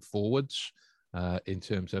on moving forwards in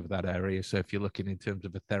terms of that area. So if you're looking in terms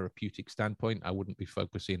of a therapeutic standpoint, I wouldn't be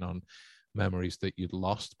focusing on memories that you'd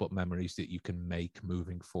lost, but memories that you can make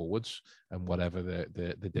moving forwards, and whatever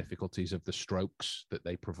the difficulties of the strokes that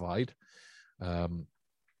they provide.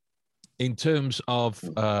 In terms of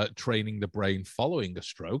training the brain following a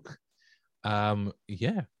stroke, absolutely.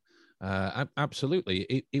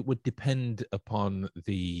 It would depend upon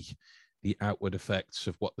the outward effects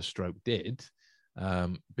of what the stroke did,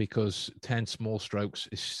 because 10 small strokes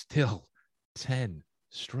is still 10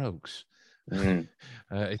 strokes.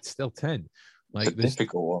 It's still 10. Like, it's a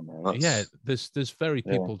difficult one, man. Yeah, there's very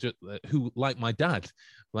people who, like my dad,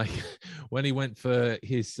 like when he went for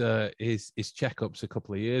his checkups a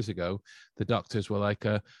couple of years ago, the doctors were like,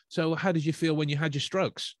 so how did you feel when you had your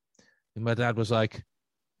strokes? And my dad was like,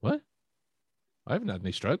 what? I haven't had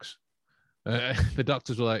any strokes. The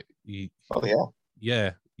doctors were like,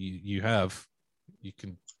 yeah, you have. You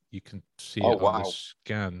can see it on the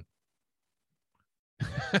scan.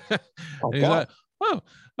 And he's like, oh,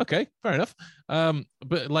 okay, fair enough.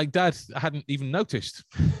 But like, Dad hadn't even noticed.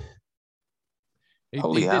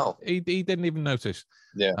 Holy hell. He didn't even notice.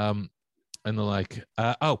 Yeah. And they're like,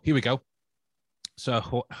 oh, here we go.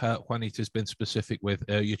 So Juanita's been specific with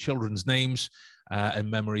your children's names and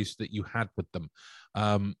memories that you had with them.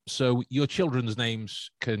 So your children's names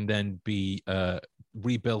can then be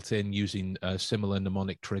rebuilt in using similar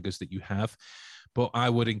mnemonic triggers that you have. But I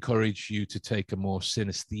would encourage you to take a more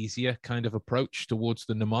synesthesia kind of approach towards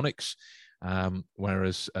the mnemonics.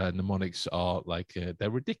 Whereas mnemonics are like, they're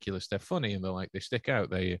ridiculous, they're funny, and they stick out.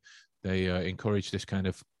 They encourage this kind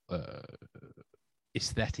of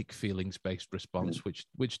aesthetic feelings-based response,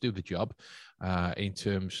 which do the job in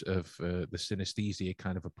terms of the synesthesia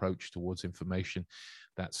kind of approach towards information.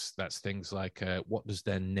 That's things like, what does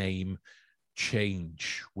their name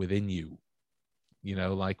change within you?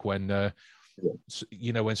 Like when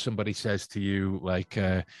when somebody says to you, like,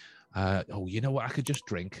 oh, you know what, I could just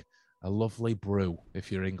drink a lovely brew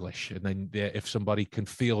if you're English, and then if somebody can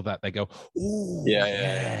feel that, they go, oh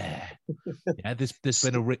yeah. There's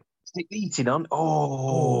been a stick eating on.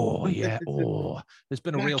 There's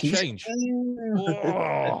been a real change.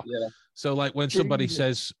 So like when somebody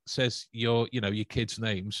says your kids'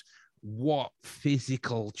 names, what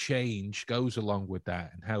physical change goes along with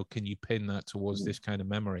that, and how can you pin that towards this kind of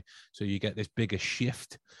memory so you get this bigger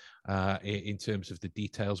shift in terms of the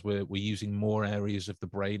details? We're using more areas of the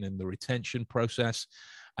brain in the retention process,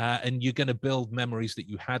 and you're going to build memories that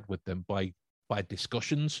you had with them by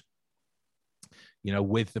discussions,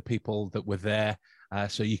 with the people that were there,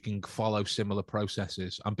 so you can follow similar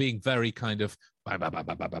processes. I'm being very kind of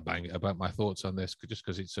bang about my thoughts on this, just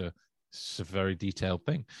because it's a very detailed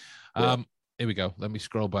thing. Here we go. Let me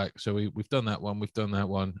scroll back. So we've done that one.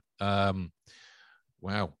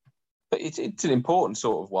 Wow. But it's an important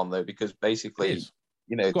sort of one, though, because basically,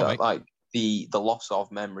 like the loss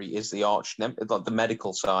of memory is the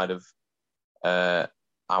medical side of our,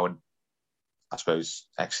 I suppose,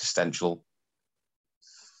 existential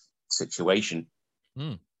situation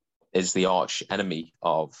is the arch enemy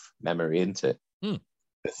of memory, isn't it? The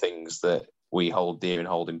things that we hold dear and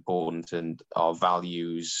hold important, and our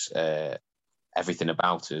values, everything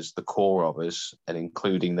about us, the core of us, and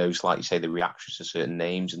including those, like you say, the reactions to certain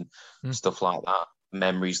names and stuff like that,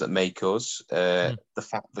 memories that make us, the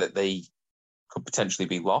fact that they could potentially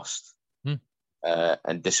be lost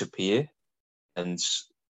and disappear. And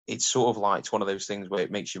it's sort of like, it's one of those things where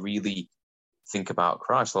it makes you really think about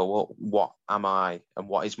Christ. Well, what am I and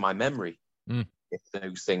what is my memory? If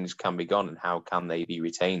those things can be gone, and how can they be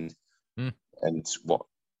retained? And what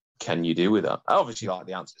can you do with that? Obviously, like,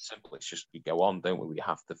 the answer is simple. It's just we go on, don't we? We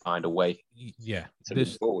have to find a way. Yeah, to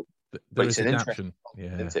move forward. But it's an interesting,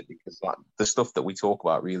 isn't it? Because like the stuff that we talk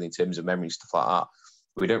about, really, in terms of memory and stuff like that,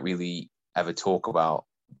 we don't really ever talk about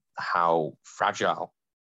how fragile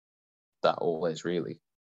that all is, really.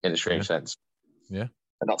 in a strange sense. Yeah.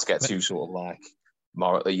 And not to get too sort of like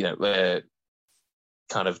morally,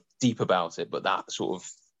 kind of deep about it, but that sort of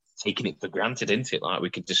taking it for granted, isn't it? Like we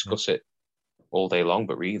could discuss it all day long,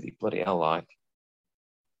 but really, bloody hell, like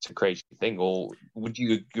it's a crazy thing. Would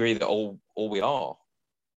you agree that all we are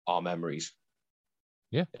memories?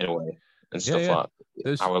 Yeah, in a way, and stuff like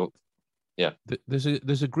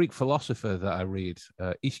There's a Greek philosopher that I read,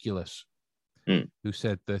 Aeschylus, who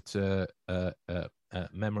said that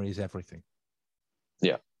memory is everything.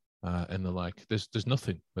 Yeah. And the like. There's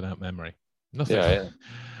nothing without memory. Nothing. Yeah.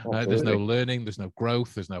 There's no learning. There's no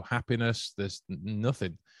growth. There's no happiness. There's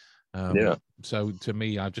nothing. So to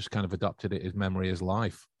me, I've just kind of adopted it as memory is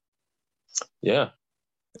life. Yeah.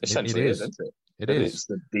 Essentially, it is, isn't it? It is. It's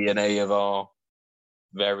the DNA of our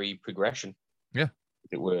very progression. Yeah.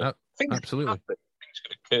 If it were. Absolutely. Things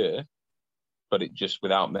could occur, but it just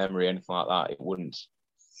without memory, anything like that, it wouldn't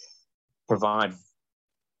provide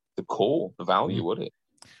the core, the value, would it?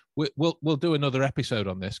 We'll do another episode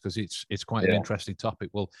on this because it's quite an interesting topic.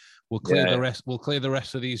 We'll clear the rest. We'll clear the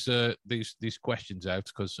rest of these questions out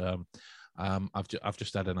because I've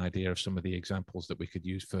just had an idea of some of the examples that we could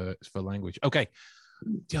use for language. Okay.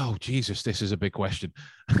 Oh Jesus, this is a big question.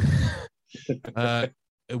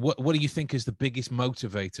 What do you think is the biggest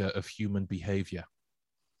motivator of human behavior?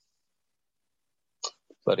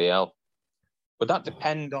 Bloody hell. Would that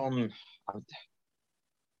depend on...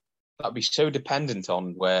 That'd be so dependent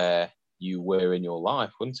on where you were in your life,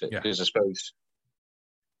 wouldn't it? Yeah. Because I suppose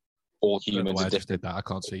all humans are different. I just did that. I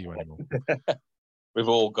can't see you anymore. We've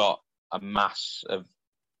all got a mass of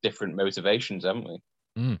different motivations, haven't we?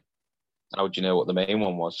 Mm. How would you know what the main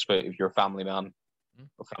one was? If you're a family man,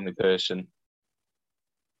 a family person,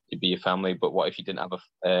 you'd be a family. But what if you didn't have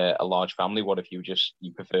a large family? What if you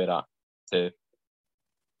prefer that to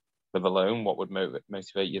live alone? What would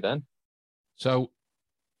motivate you then? So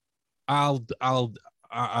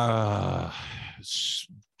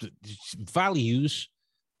values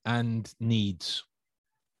and needs.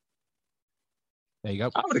 There you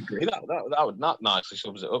go. I would agree that nicely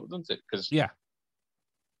sums it up, doesn't it? Because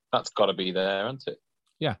that's got to be there, hasn't it?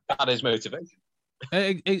 Yeah, that is motivation.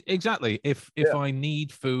 Exactly. If I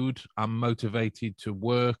need food, I'm motivated to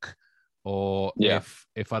work. Or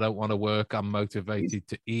if I don't want to work, I'm motivated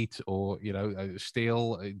to eat, or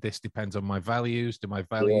steal. This depends on my values. Do my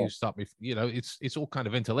values stop me? It's all kind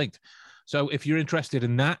of interlinked. So if you're interested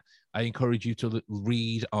in that, I encourage you to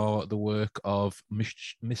read the work of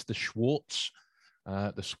Mr. Schwartz,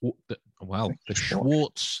 the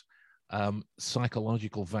Schwartz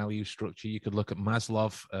psychological value structure. You could look at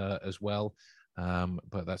Maslow as well,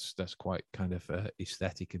 but that's quite kind of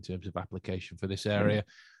aesthetic in terms of application for this area.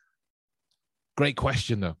 Great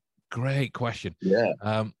question, though. Great question. Yeah.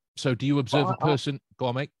 So, do you observe a person? Go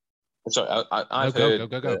on, mate. Sorry, I've heard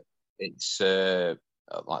go. It's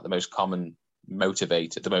like the most common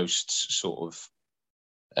motivator, the most sort of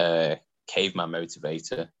caveman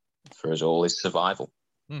motivator for us all is survival.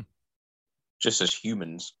 Just as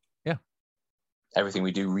humans, everything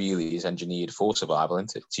we do really is engineered for survival,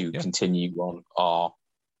 isn't it? To continue on our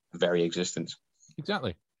very existence.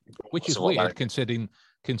 Exactly. Which is weird, considering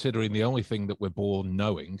the only thing that we're born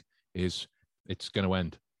knowing is it's going to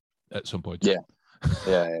end at some point. Yeah.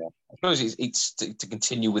 I suppose it's to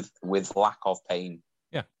continue with lack of pain,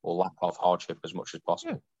 or lack of hardship as much as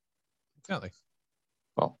possible. Yeah. Exactly.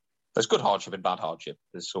 Well, there's good hardship and bad hardship.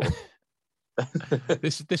 There's sort of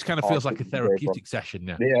this kind of feels like a therapeutic session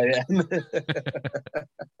now. Yeah.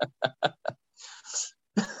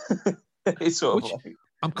 It's sort of like,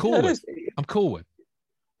 I'm cool with. I'm cool with.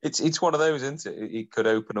 It's one of those, isn't it? It could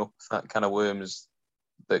open up that kind of worms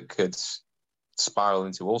that could spiral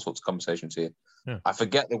into all sorts of conversations here. Yeah. I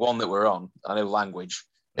forget the one that we're on. I know language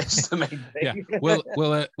is the main thing. Yeah,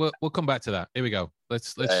 we'll come back to that. Here we go.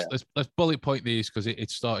 Let's bullet point these because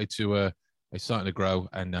it's starting to grow,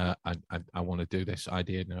 and I want to do this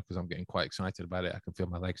idea now because I'm getting quite excited about it. I can feel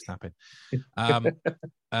my legs tapping.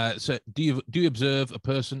 So do you observe a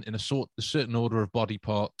person in a certain order of body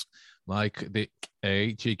part? Like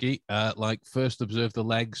cheeky, like first observe the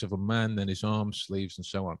legs of a man, then his arms, sleeves, and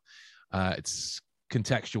so on. It's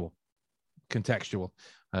contextual,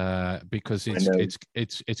 because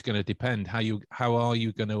it's going to depend how are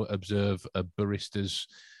you going to observe a barista's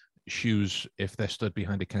shoes if they're stood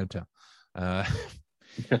behind a counter.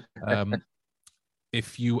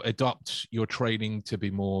 If you adopt your training to be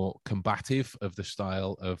more combative of the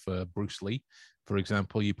style of Bruce Lee, for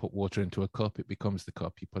example, you put water into a cup, it becomes the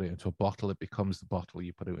cup. You put it into a bottle, it becomes the bottle.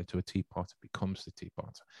 You put it into a teapot, it becomes the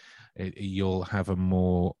teapot. You'll have a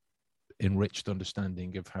more enriched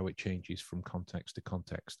understanding of how it changes from context to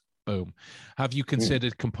context. Boom. Have you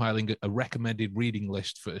considered compiling a recommended reading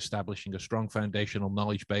list for establishing a strong foundational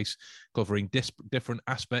knowledge base covering different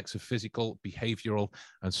aspects of physical, behavioral,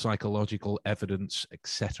 and psychological evidence,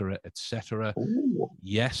 etc., etc.?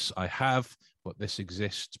 Yes, I have, but this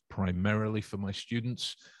exists primarily for my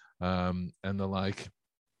students and the like.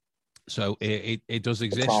 So it does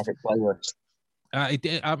exist. Private playlist.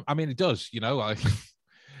 I mean, it does. You know,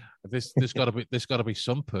 there's got to be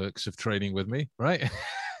some perks of training with me, right?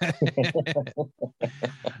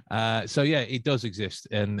 So yeah, it does exist,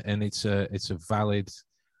 and it's a valid,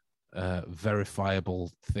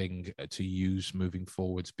 verifiable thing to use moving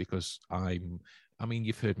forwards. Because I mean,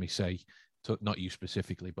 you've heard me say, not you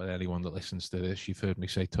specifically, but anyone that listens to this, you've heard me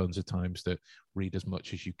say tons of times that read as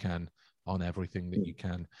much as you can on everything that you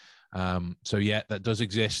can. So yeah, that does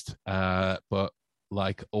exist, but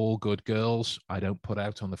like all good girls, I don't put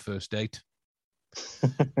out on the first date.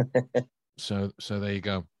 So there you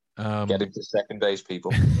go. Get him to second base,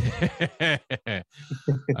 people.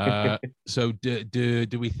 So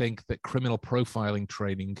do we think that criminal profiling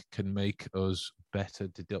training can make us better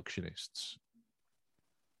deductionists?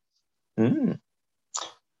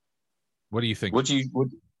 What do you think?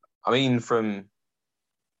 I mean, from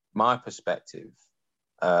my perspective,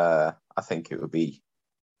 I think it would be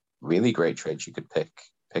really great trades you could pick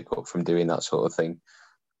up from doing that sort of thing.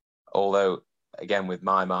 Although, again, with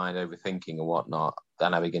my mind overthinking and whatnot,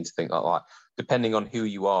 then I begin to think like depending on who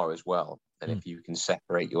you are as well, and if you can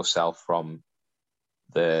separate yourself from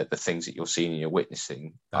the things that you're seeing and you're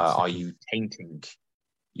witnessing, are you tainting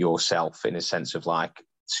yourself in a sense of like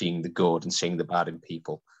seeing the good and seeing the bad in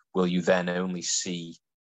people? Will you then only see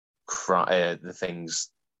the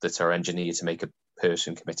things that are engineered to make a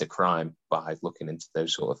person commit a crime by looking into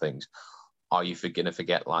those sort of things? Are you going to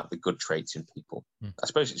forget like the good traits in people? I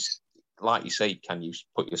suppose it's like you say, can you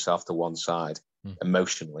put yourself to one side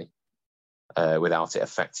emotionally without it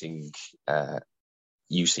affecting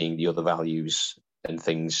you seeing the other values and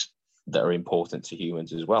things that are important to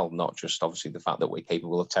humans as well, not just obviously the fact that we're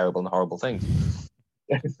capable of terrible and horrible things.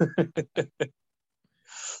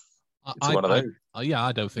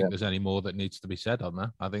 I don't think there's any more that needs to be said on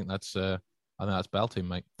that. I think that's belting,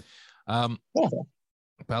 mate.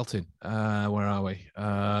 Belting. Where are we?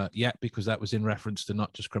 Yeah, because that was in reference to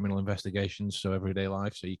not just criminal investigations, so everyday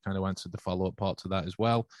life. So you kind of answered the follow-up part to that as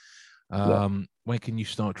well. When can you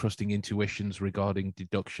start trusting intuitions regarding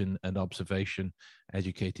deduction and observation,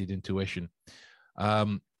 educated intuition?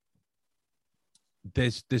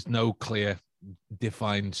 There's no clear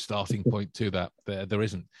defined starting point to that. There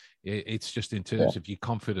isn't. It's just in terms of your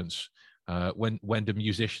confidence. When do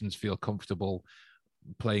musicians feel comfortable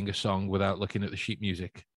playing a song without looking at the sheet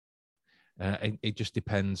music? It just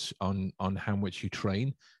depends on how much you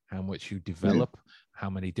train, how much you develop,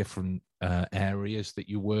 how many different areas that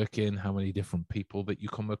you work in, how many different people that you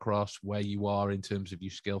come across, where you are in terms of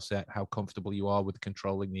your skill set, how comfortable you are with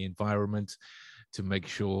controlling the environment to make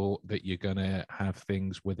sure that you're going to have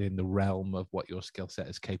things within the realm of what your skill set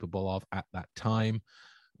is capable of at that time,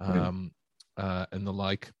 and the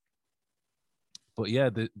like. But yeah,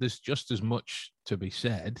 there's just as much to be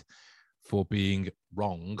said for being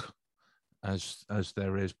wrong as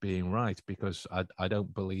there is being right, because I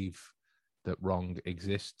don't believe that wrong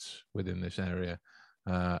exists within this area.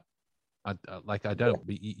 I don't.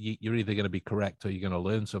 You're either going to be correct or you're going to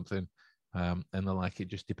learn something, and the like. It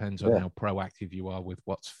just depends on how proactive you are with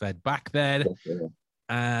what's fed back there.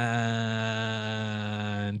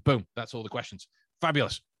 And boom, that's all the questions.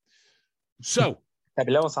 Fabulous. So,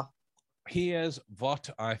 fabulosa. Here's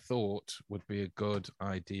what I thought would be a good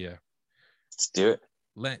idea. Let's do it.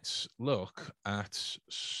 Let's look at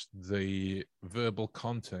the verbal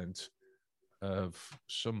content of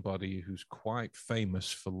somebody who's quite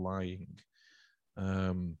famous for lying.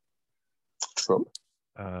 Trump?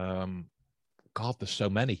 God, there's so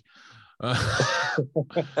many.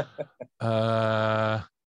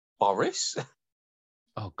 Boris?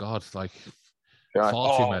 Oh, God, like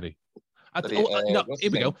far too many. No, here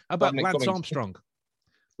we go. How about Lance Armstrong?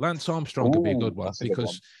 Lance Armstrong would be a good one,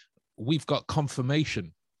 because we've got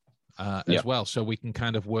confirmation as well, so we can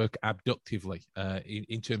kind of work abductively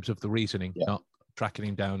in terms of the reasoning, not tracking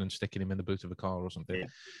him down and sticking him in the boot of a car or something.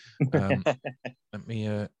 Let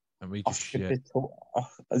me just share.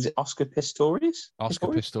 Is it Oscar Pistorius? Oscar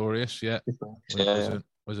Pistorius, yeah.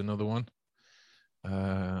 Was another one.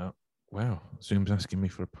 Wow, Zoom's asking me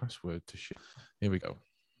for a password to share. Here we go.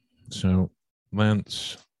 So,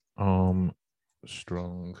 Lance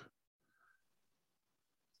Armstrong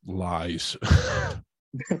lies.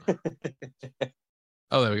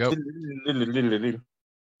 Oh, there we go.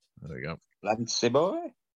 There we go. Lance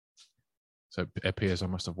boy. So it appears I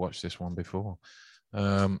must have watched this one before.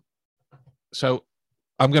 So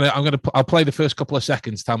I'll play the first couple of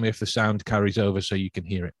seconds. Tell me if the sound carries over so you can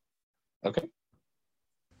hear it. Okay.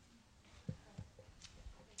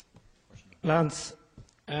 Lance,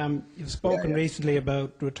 you've spoken recently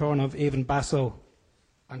about the return of Evan Basso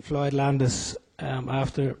and Floyd Landis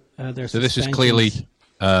after their So this is clearly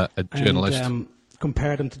a journalist. And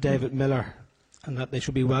compared them to David Miller, and that they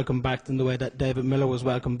should be welcomed back in the way that David Miller was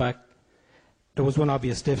welcomed back. There was one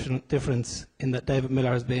obvious difference in that David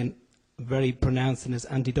Miller has been very pronounced in his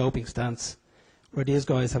anti-doping stance, where these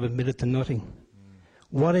guys have admitted to nothing.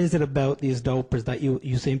 What is it about these dopers that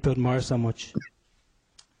you seem to admire so much?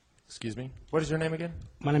 Excuse me? What is your name again?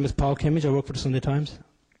 My name is Paul Kimmage. I work for the Sunday Times.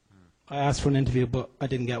 I asked for an interview, but I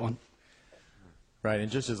didn't get one. Right,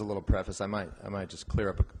 and just as a little preface, I might just clear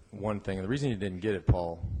up one thing. And the reason you didn't get it,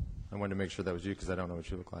 Paul, I wanted to make sure that was you because I don't know what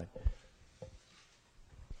you look like.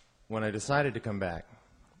 When I decided to come back,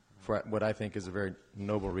 for what I think is a very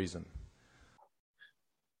noble reason.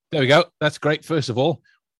 There we go. That's great. First of all,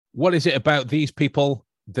 what is it about these people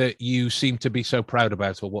that you seem to be so proud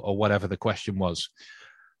about, or whatever the question was?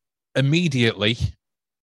 Immediately,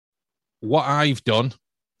 what I've done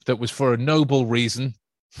that was for a noble reason,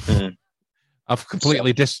 I've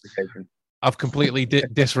completely disregarded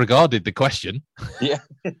the question. Yeah.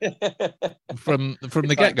 from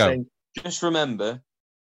the get-go. Just remember,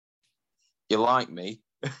 you like me.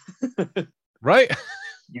 Right?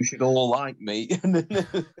 You should all like me.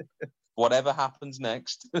 Whatever happens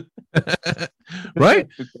next. Right?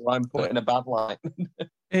 I'm put in a bad light.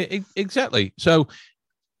 Exactly. So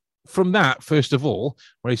from that, first of all,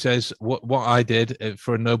 where he says what I did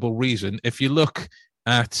for a noble reason, if you look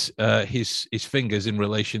at his fingers in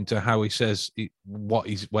relation to how he says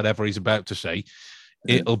whatever he's about to say,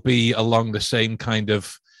 it'll be along the same kind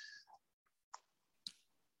of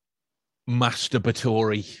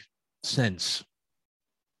masturbatory sense,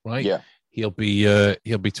 right? Yeah. He'll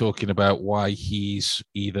be talking about why he's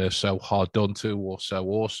either so hard done to or so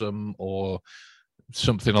awesome or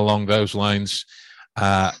something along those lines.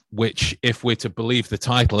 Which, if we're to believe the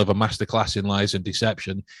title of A Masterclass in Lies and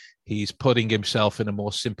Deception, he's putting himself in a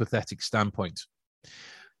more sympathetic standpoint.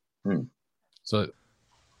 So,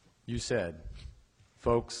 you said,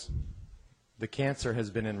 folks, the cancer has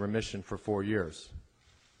been in remission for 4 years,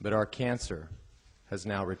 but our cancer has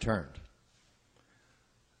now returned,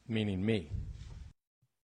 meaning me.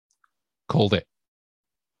 Called it.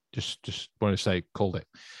 Just want to say, called it.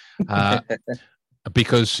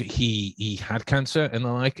 Because he had cancer and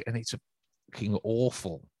the like, and it's a fucking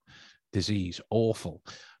awful disease, awful.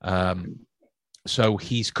 So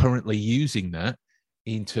he's currently using that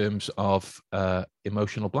in terms of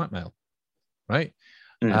emotional blackmail, right?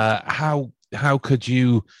 How could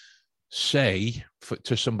you say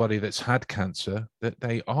to somebody that's had cancer that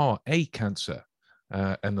they are a cancer?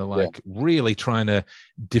 And they're like really trying to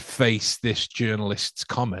deface this journalist's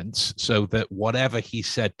comments so that whatever he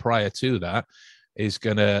said prior to that is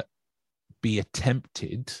going to be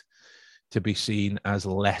attempted to be seen as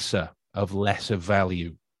lesser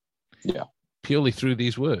value. Yeah. Purely through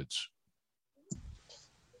these words.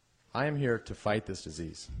 I am here to fight this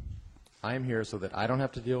disease. I am here so that I don't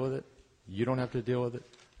have to deal with it. You don't have to deal with it.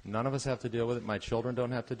 None of us have to deal with it. My children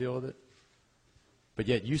don't have to deal with it. But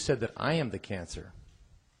yet you said that I am the cancer,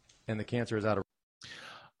 and the cancer is out of...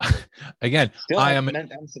 Again, Still I am meant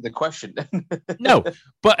to answer the question. No,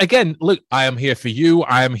 but again, look, I am here for you.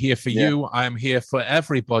 I am here for you. I am here for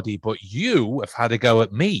everybody. But you have had a go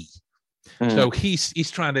at me. So he's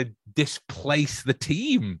trying to displace the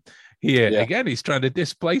team here. Again, he's trying to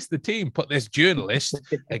displace the team. Put this journalist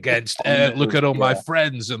against. Look at all my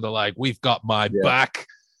friends, and they're like, "We've got my back."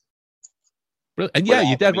 And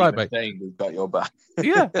you're dead right, mate. Saying we've got your back.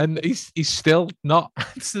 Yeah, and he's still not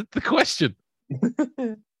answered the question.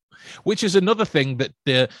 Which is another thing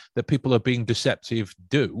that people are being deceptive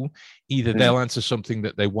do. Either they'll answer something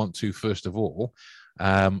that they want to first of all,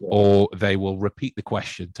 or they will repeat the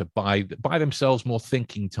question to buy themselves more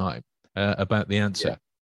thinking time about the answer.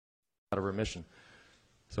 Out of remission.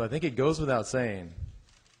 So I think it goes without saying,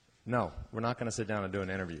 no, we're not going to sit down and do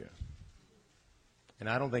an interview. And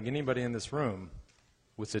I don't think anybody in this room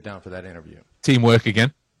would sit down for that interview. Teamwork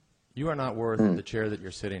again. You are not worth the chair that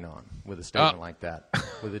you're sitting on with a statement like that,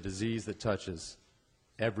 with a disease that touches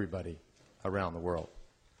everybody around the world.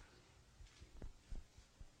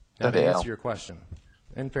 Now, to answer your question,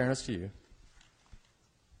 in fairness to you,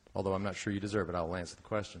 although I'm not sure you deserve it, I will answer the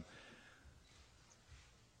question.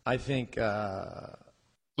 I think...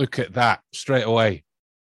 Look at that, straight away.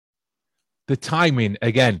 The timing,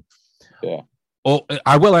 again. Yeah.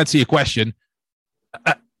 I will answer your question.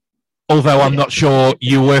 although I'm not sure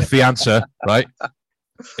you're worth the answer, right?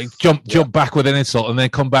 Jump back with an insult and then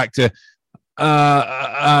come back to,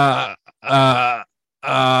 oh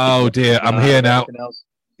dear, I'm here now.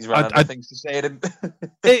 He's run out of things to say to him.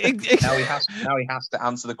 Now he has to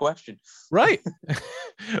answer the question. Right,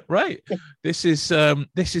 right. This is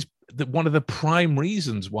one of the prime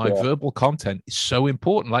reasons why verbal content is so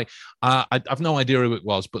important. Like, I've no idea who it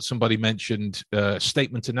was, but somebody mentioned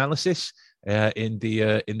statement analysis in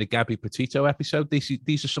the Gabby Petito episode.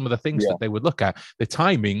 These are some of the things that they would look at. The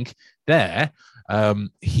timing there.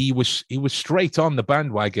 He was straight on the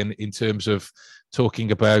bandwagon in terms of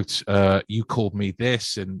talking about you called me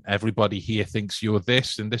this, and everybody here thinks you're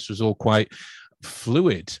this, and this was all quite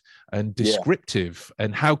fluid and descriptive.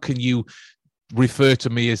 And how can you refer to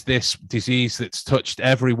me as this disease that's touched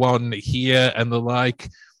everyone here and the like?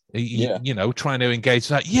 You know, trying to engage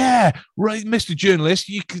that. Yeah, right, Mr. Journalist,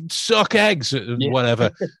 you can suck eggs and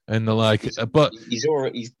whatever and the like. But he's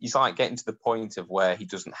like getting to the point of where he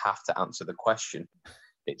doesn't have to answer the question.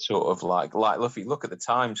 It's sort of like if you look at the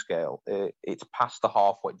time scale, it's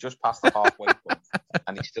just past the halfway point,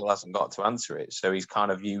 and he still hasn't got to answer it. So he's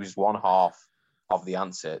kind of used one half of the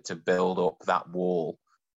answer to build up that wall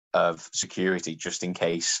of security just in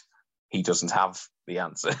case he doesn't have the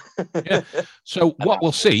answer. So what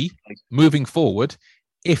we'll see moving forward,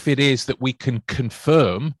 if it is that we can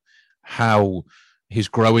confirm how his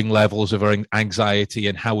growing levels of anxiety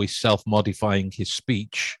and how he's self-modifying his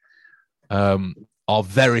speech are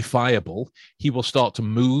verifiable, he will start to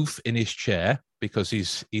move in his chair because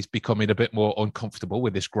he's becoming a bit more uncomfortable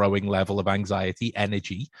with this growing level of anxiety,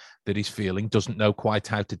 energy that he's feeling, doesn't know quite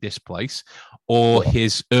how to displace, or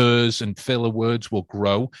his ers and filler words will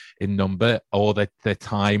grow in number, or the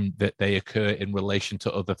time that they occur in relation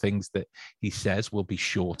to other things that he says will be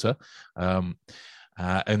shorter. And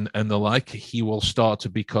the like. He will start to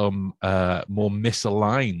become more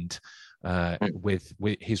misaligned with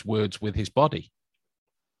his words, with his body.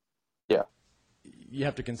 Yeah. You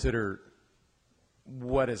have to consider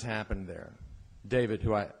what has happened there. David,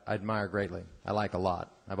 who I admire greatly, I like a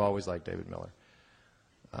lot. I've always liked David Miller,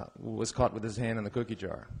 was caught with his hand in the cookie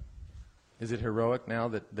jar. Is it heroic now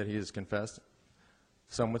that he has confessed?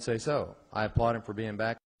 Some would say so. I applaud him for being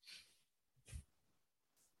back.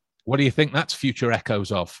 What do you think that's future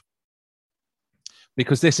echoes of?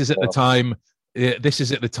 Because this is at the time. This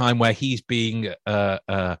is at the time where he's being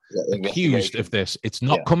accused of this. It's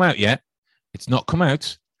not come out yet. It's not come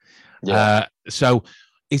out. So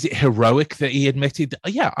is it heroic that he admitted?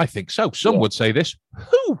 Yeah, I think so. Some would say this.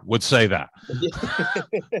 Who would say that?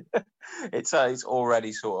 It's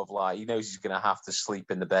already sort of like, he knows he's going to have to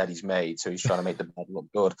sleep in the bed he's made, so he's trying to make the bed look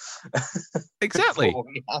good. Exactly.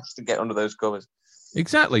 He has to get under those covers.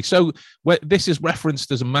 Exactly. So this is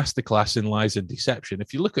referenced as a masterclass in lies and deception.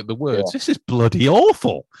 If you look at the words, this is bloody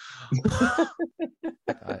awful.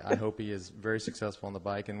 I hope he is very successful on the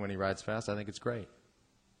bike, and when he rides fast, I think it's great.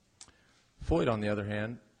 Floyd, on the other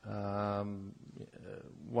hand,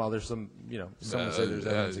 while there's some would say there's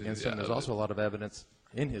evidence against him, there's also a lot of evidence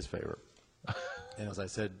in his favor. And as I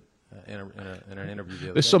said in an interview the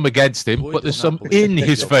other there's day, some against him, Floyd but there's some believe in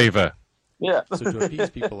his favor. Yeah. So to appease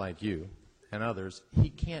people like you and others, he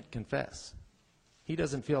can't confess. He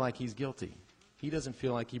doesn't feel like he's guilty. He doesn't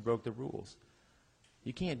feel like he broke the rules.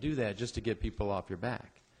 You can't do that just to get people off your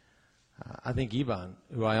back. I think Ivan,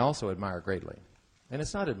 who I also admire greatly, and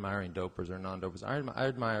it's not admiring dopers or non-dopers. I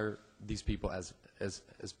admire these people as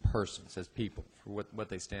persons, as people, for what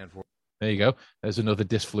they stand for. There you go. There's another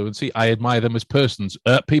disfluency. I admire them as persons,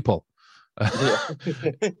 people.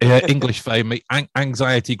 English fame,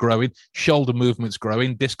 anxiety growing, shoulder movements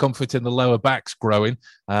growing, discomfort in the lower backs growing,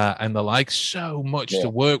 and the like. So much to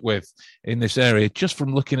work with in this area just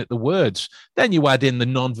from looking at the words. Then you add in the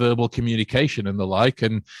non-verbal communication and the like,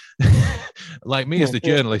 and like me as the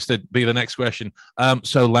journalist, that'd be the next question.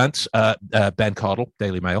 So Lance, Ben Cardle,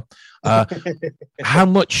 Daily Mail, how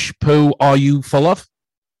much poo are you full of?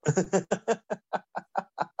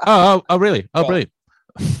 Oh, really? Oh, brilliant.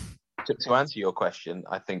 To answer your question,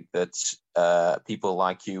 I think that people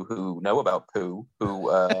like you who know about poo,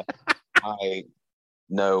 I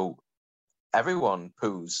know everyone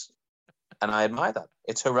poos, and I admire that.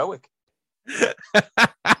 It's heroic.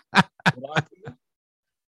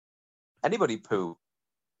 Anybody poo.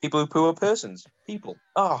 People who poo are persons. People.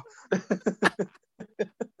 I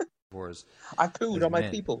pooed on my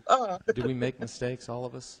people. Do we make mistakes, all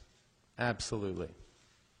of us? Absolutely.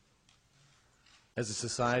 As a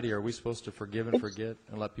society, are we supposed to forgive and forget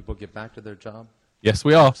and let people get back to their job? Yes,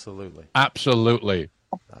 we are. Absolutely. Absolutely.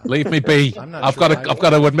 Leave me be. I've got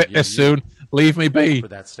to admit this soon. Leave me be. For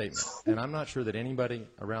that statement. And I'm not sure that anybody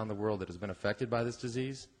around the world that has been affected by this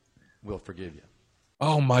disease will forgive you.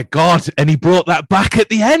 Oh my God. And he brought that back at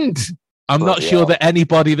the end. I'm not sure that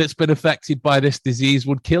anybody that's been affected by this disease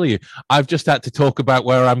would kill you. I've just had to talk about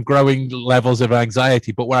where I'm growing levels of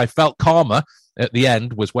anxiety, but where I felt calmer at the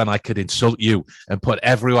end was when I could insult you and put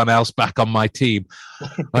everyone else back on my team.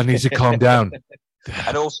 I need to calm down.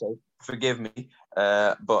 And also, forgive me,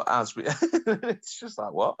 but as we, it's just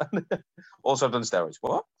like, what? Also, I've done steroids.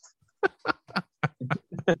 What?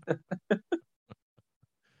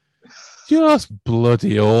 Just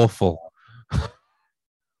bloody awful.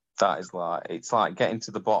 That is like, it's like getting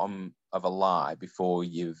to the bottom of a lie before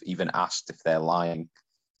you've even asked if they're lying.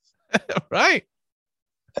 Right.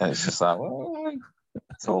 And it's just like, well,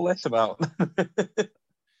 it's all this about.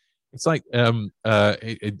 It's like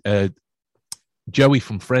Joey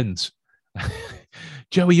from Friends.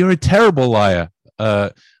 Joey, you're a terrible liar.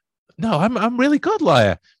 No, I'm really good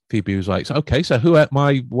liar. Phoebe was like, okay, so who at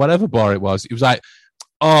my whatever bar it was? He was like,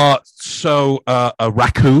 a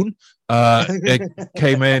raccoon it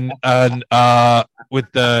came in and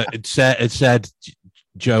it said,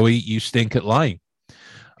 Joey, you stink at lying.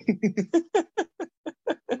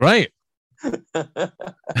 Right.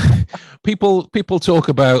 people talk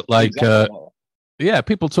about like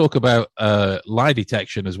people talk about lie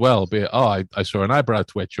detection as well. Be it, I saw an eyebrow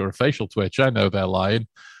twitch or a facial twitch, I know they're lying.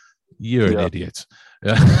 You're an idiot.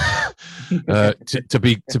 To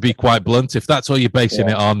be quite blunt, if that's all you're basing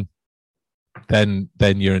it on, then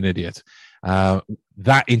you're an idiot.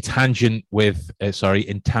 That in tandem with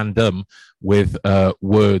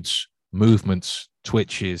words, movements,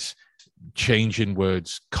 twitches, change in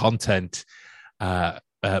words, content,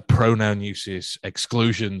 pronoun uses,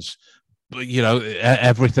 exclusions,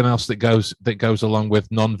 everything else that goes along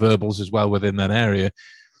with non-verbals as well within that area.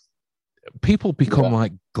 People become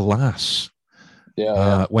like glass.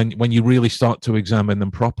 When you really start to examine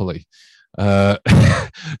them properly.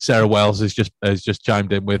 Sarah Wells has just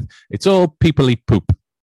chimed in with, it's all peoply poop.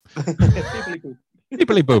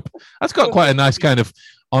 Peoply poop. That's got quite a nice kind of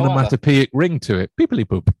onomatopoeic ring to it. Peoply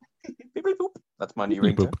poop. Peoply poop. That's my new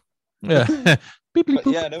ringtone. Yeah. Peoply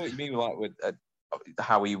poop. Yeah, I know what you mean, like with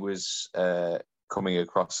how he was coming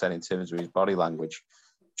across then in terms of his body language,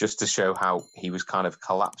 just to show how he was kind of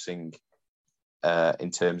collapsing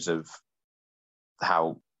in terms of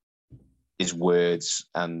how his words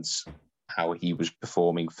and how he was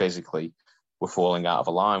performing physically were falling out of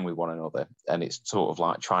a line with one another. And it's sort of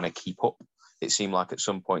like trying to keep up. It seemed like at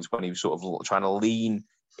some points when he was sort of trying to lean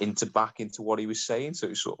back into what he was saying. So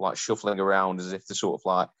it was sort of like shuffling around as if to sort of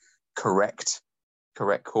like correct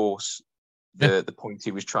course the point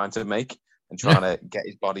he was trying to make, and trying to get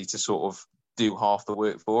his body to sort of do half the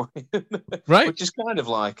work for him. Right. Which is kind of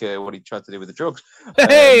like what he tried to do with the drugs.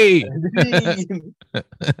 Hey! And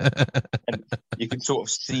you can sort of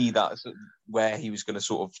see that where he was going to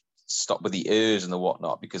sort of stop with the ears and the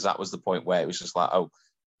whatnot, because that was the point where it was just like, oh,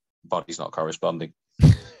 body's not corresponding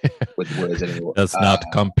with the words anymore. Does not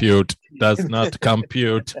compute.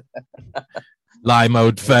 Lie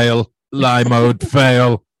mode fail.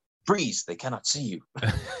 Freeze, they cannot see you.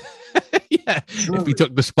 Yeah, if he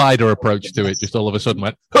took the spider approach to it, just all of a sudden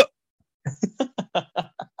went, huh!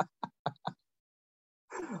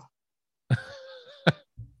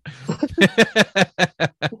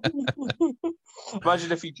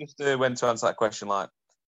 Imagine if he just went to answer that question like,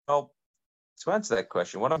 oh, to answer that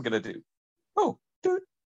question, what I'm going to do? Oh, do it.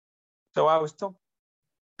 So I was told.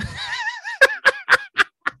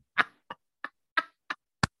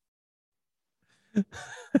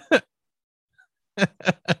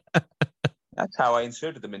 That's how I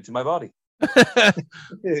inserted them into my body.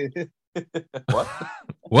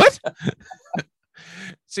 What?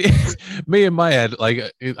 See, me in my head,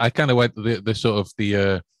 like I kind of went the sort of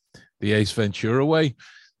the Ace Ventura way.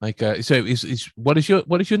 Like, so is what is your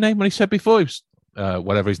name? When he said before, he was,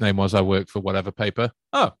 whatever his name was, I work for whatever paper.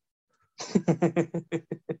 Oh.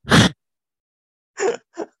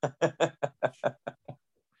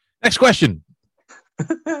 Next question.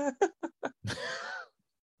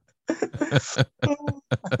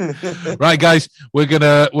 Right, guys, we're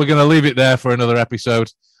gonna leave it there for another episode.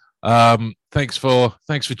 Thanks for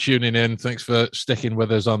tuning in. Thanks for sticking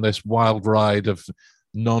with us on this wild ride of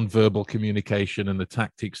non-verbal communication and the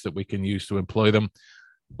tactics that we can use to employ them.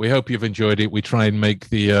 We hope you've enjoyed it. We try and make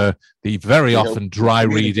the very often dry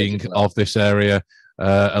reading of this area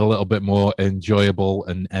a little bit more enjoyable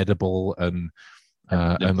and edible and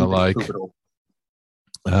the like.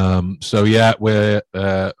 So yeah, we're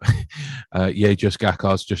just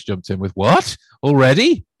Gakar's just jumped in with what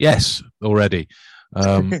already? Yes, already.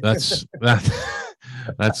 That's that.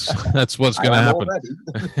 That's what's going to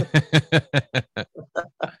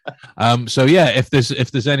happen. So yeah, if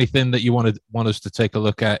there's anything that you want us to take a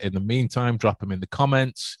look at in the meantime, drop them in the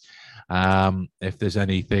comments. If there's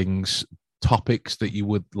any topics that you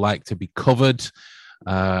would like to be covered,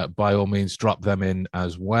 by all means drop them in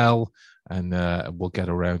as well, and we'll get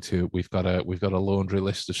around to it. We've got a laundry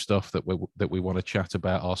list of stuff that we want to chat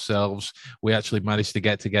about ourselves. We actually managed to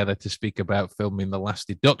get together to speak about filming the last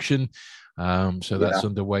Deduction, so that's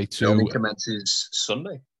underway too. Filming commences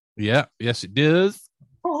Sunday. Yeah, yes it does.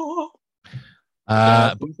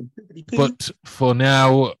 But for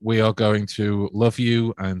now, we are going to love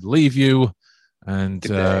you and leave you, and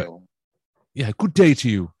yeah, good day to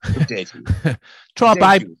you. Good day to you.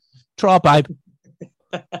 Try, babe.